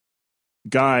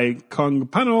 Guy, Kong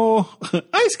Pano,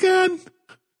 iScan.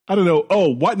 I don't know. Oh,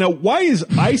 what? Now, why is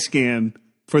iScan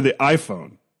for the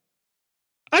iPhone?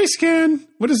 iScan?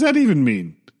 What does that even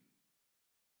mean?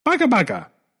 Baka baka.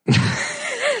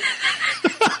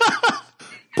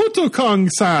 Puto Kong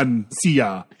San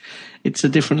Sia. It's a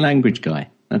different language, Guy.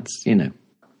 That's,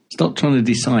 stop trying to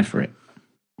decipher it.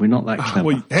 We're not that clever.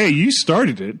 Well, hey, you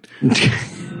started it. This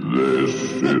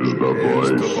is the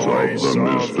voice of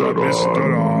the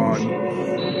Mr. On.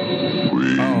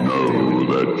 We know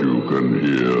that you can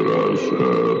hear us,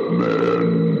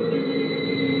 Earthmen.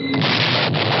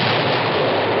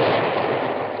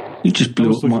 You just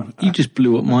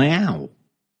blew up my owl.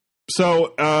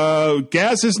 So,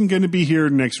 Gaz isn't going to be here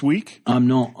next week. I'm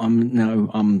not.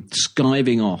 I'm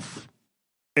skiving off.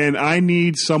 And I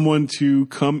need someone to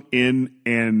come in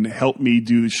and help me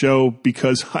do the show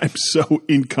because I'm so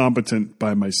incompetent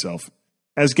by myself,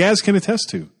 as Gaz can attest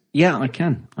to. Yeah, I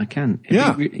can.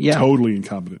 Yeah, totally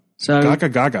incompetent. So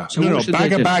gaga. So no,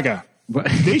 baga.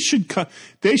 They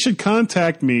should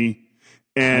contact me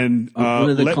and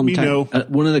let me know.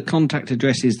 One of the contact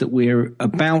addresses that we're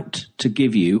about to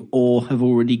give you or have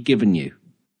already given you.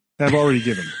 Have already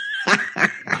given.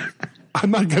 I'm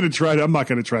not going to try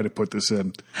to put this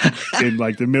in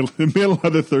like the middle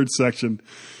of the third section.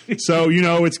 So,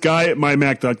 it's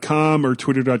guy@mymac.com or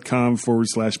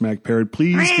twitter.com/MacParrot.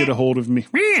 Please get a hold of me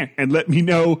and let me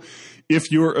know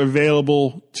if you're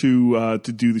available to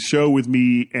do the show with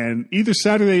me, and either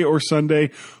Saturday or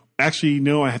Sunday. Actually,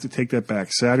 no, I have to take that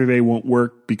back. Saturday won't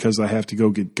work because I have to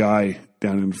go get Guy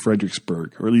down in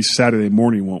Fredericksburg, or at least Saturday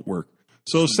morning won't work.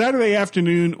 So Saturday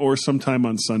afternoon or sometime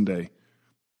on Sunday.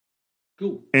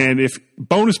 Cool. And if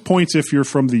bonus points if you're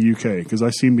from the UK, because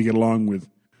I seem to get along with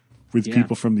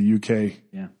people from the UK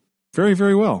very,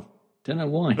 very well. Don't know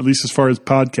why. At least as far as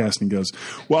podcasting goes.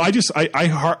 Well, I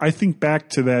think back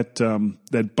to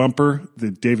that bumper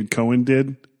that David Cohen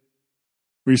did.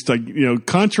 Where he's like,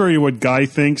 contrary to what Guy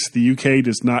thinks, the UK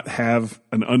does not have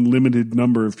an unlimited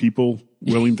number of people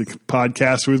willing to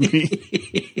podcast with me.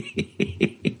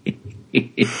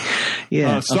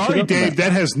 Sorry, Dave.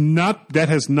 That has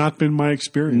not been my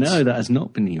experience. No, that has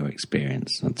not been your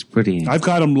experience. That's pretty. I've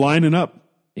got them lining up.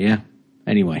 Yeah.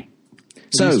 Anyway,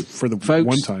 so for the folks,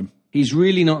 one time, he's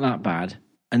really not that bad.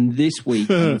 And this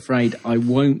week, I'm afraid I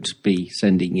won't be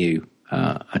sending you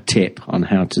a tip on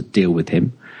how to deal with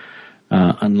him,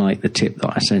 unlike the tip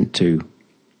that I sent to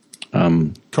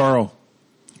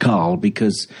Carl,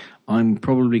 because I'm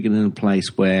probably going to be in a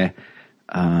place where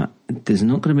there's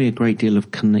not going to be a great deal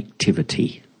of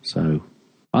connectivity. So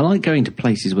I like going to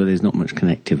places where there's not much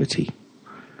connectivity.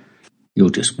 You're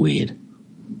just weird.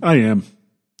 I am.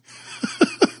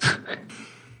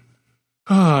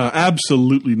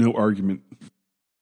 Absolutely no argument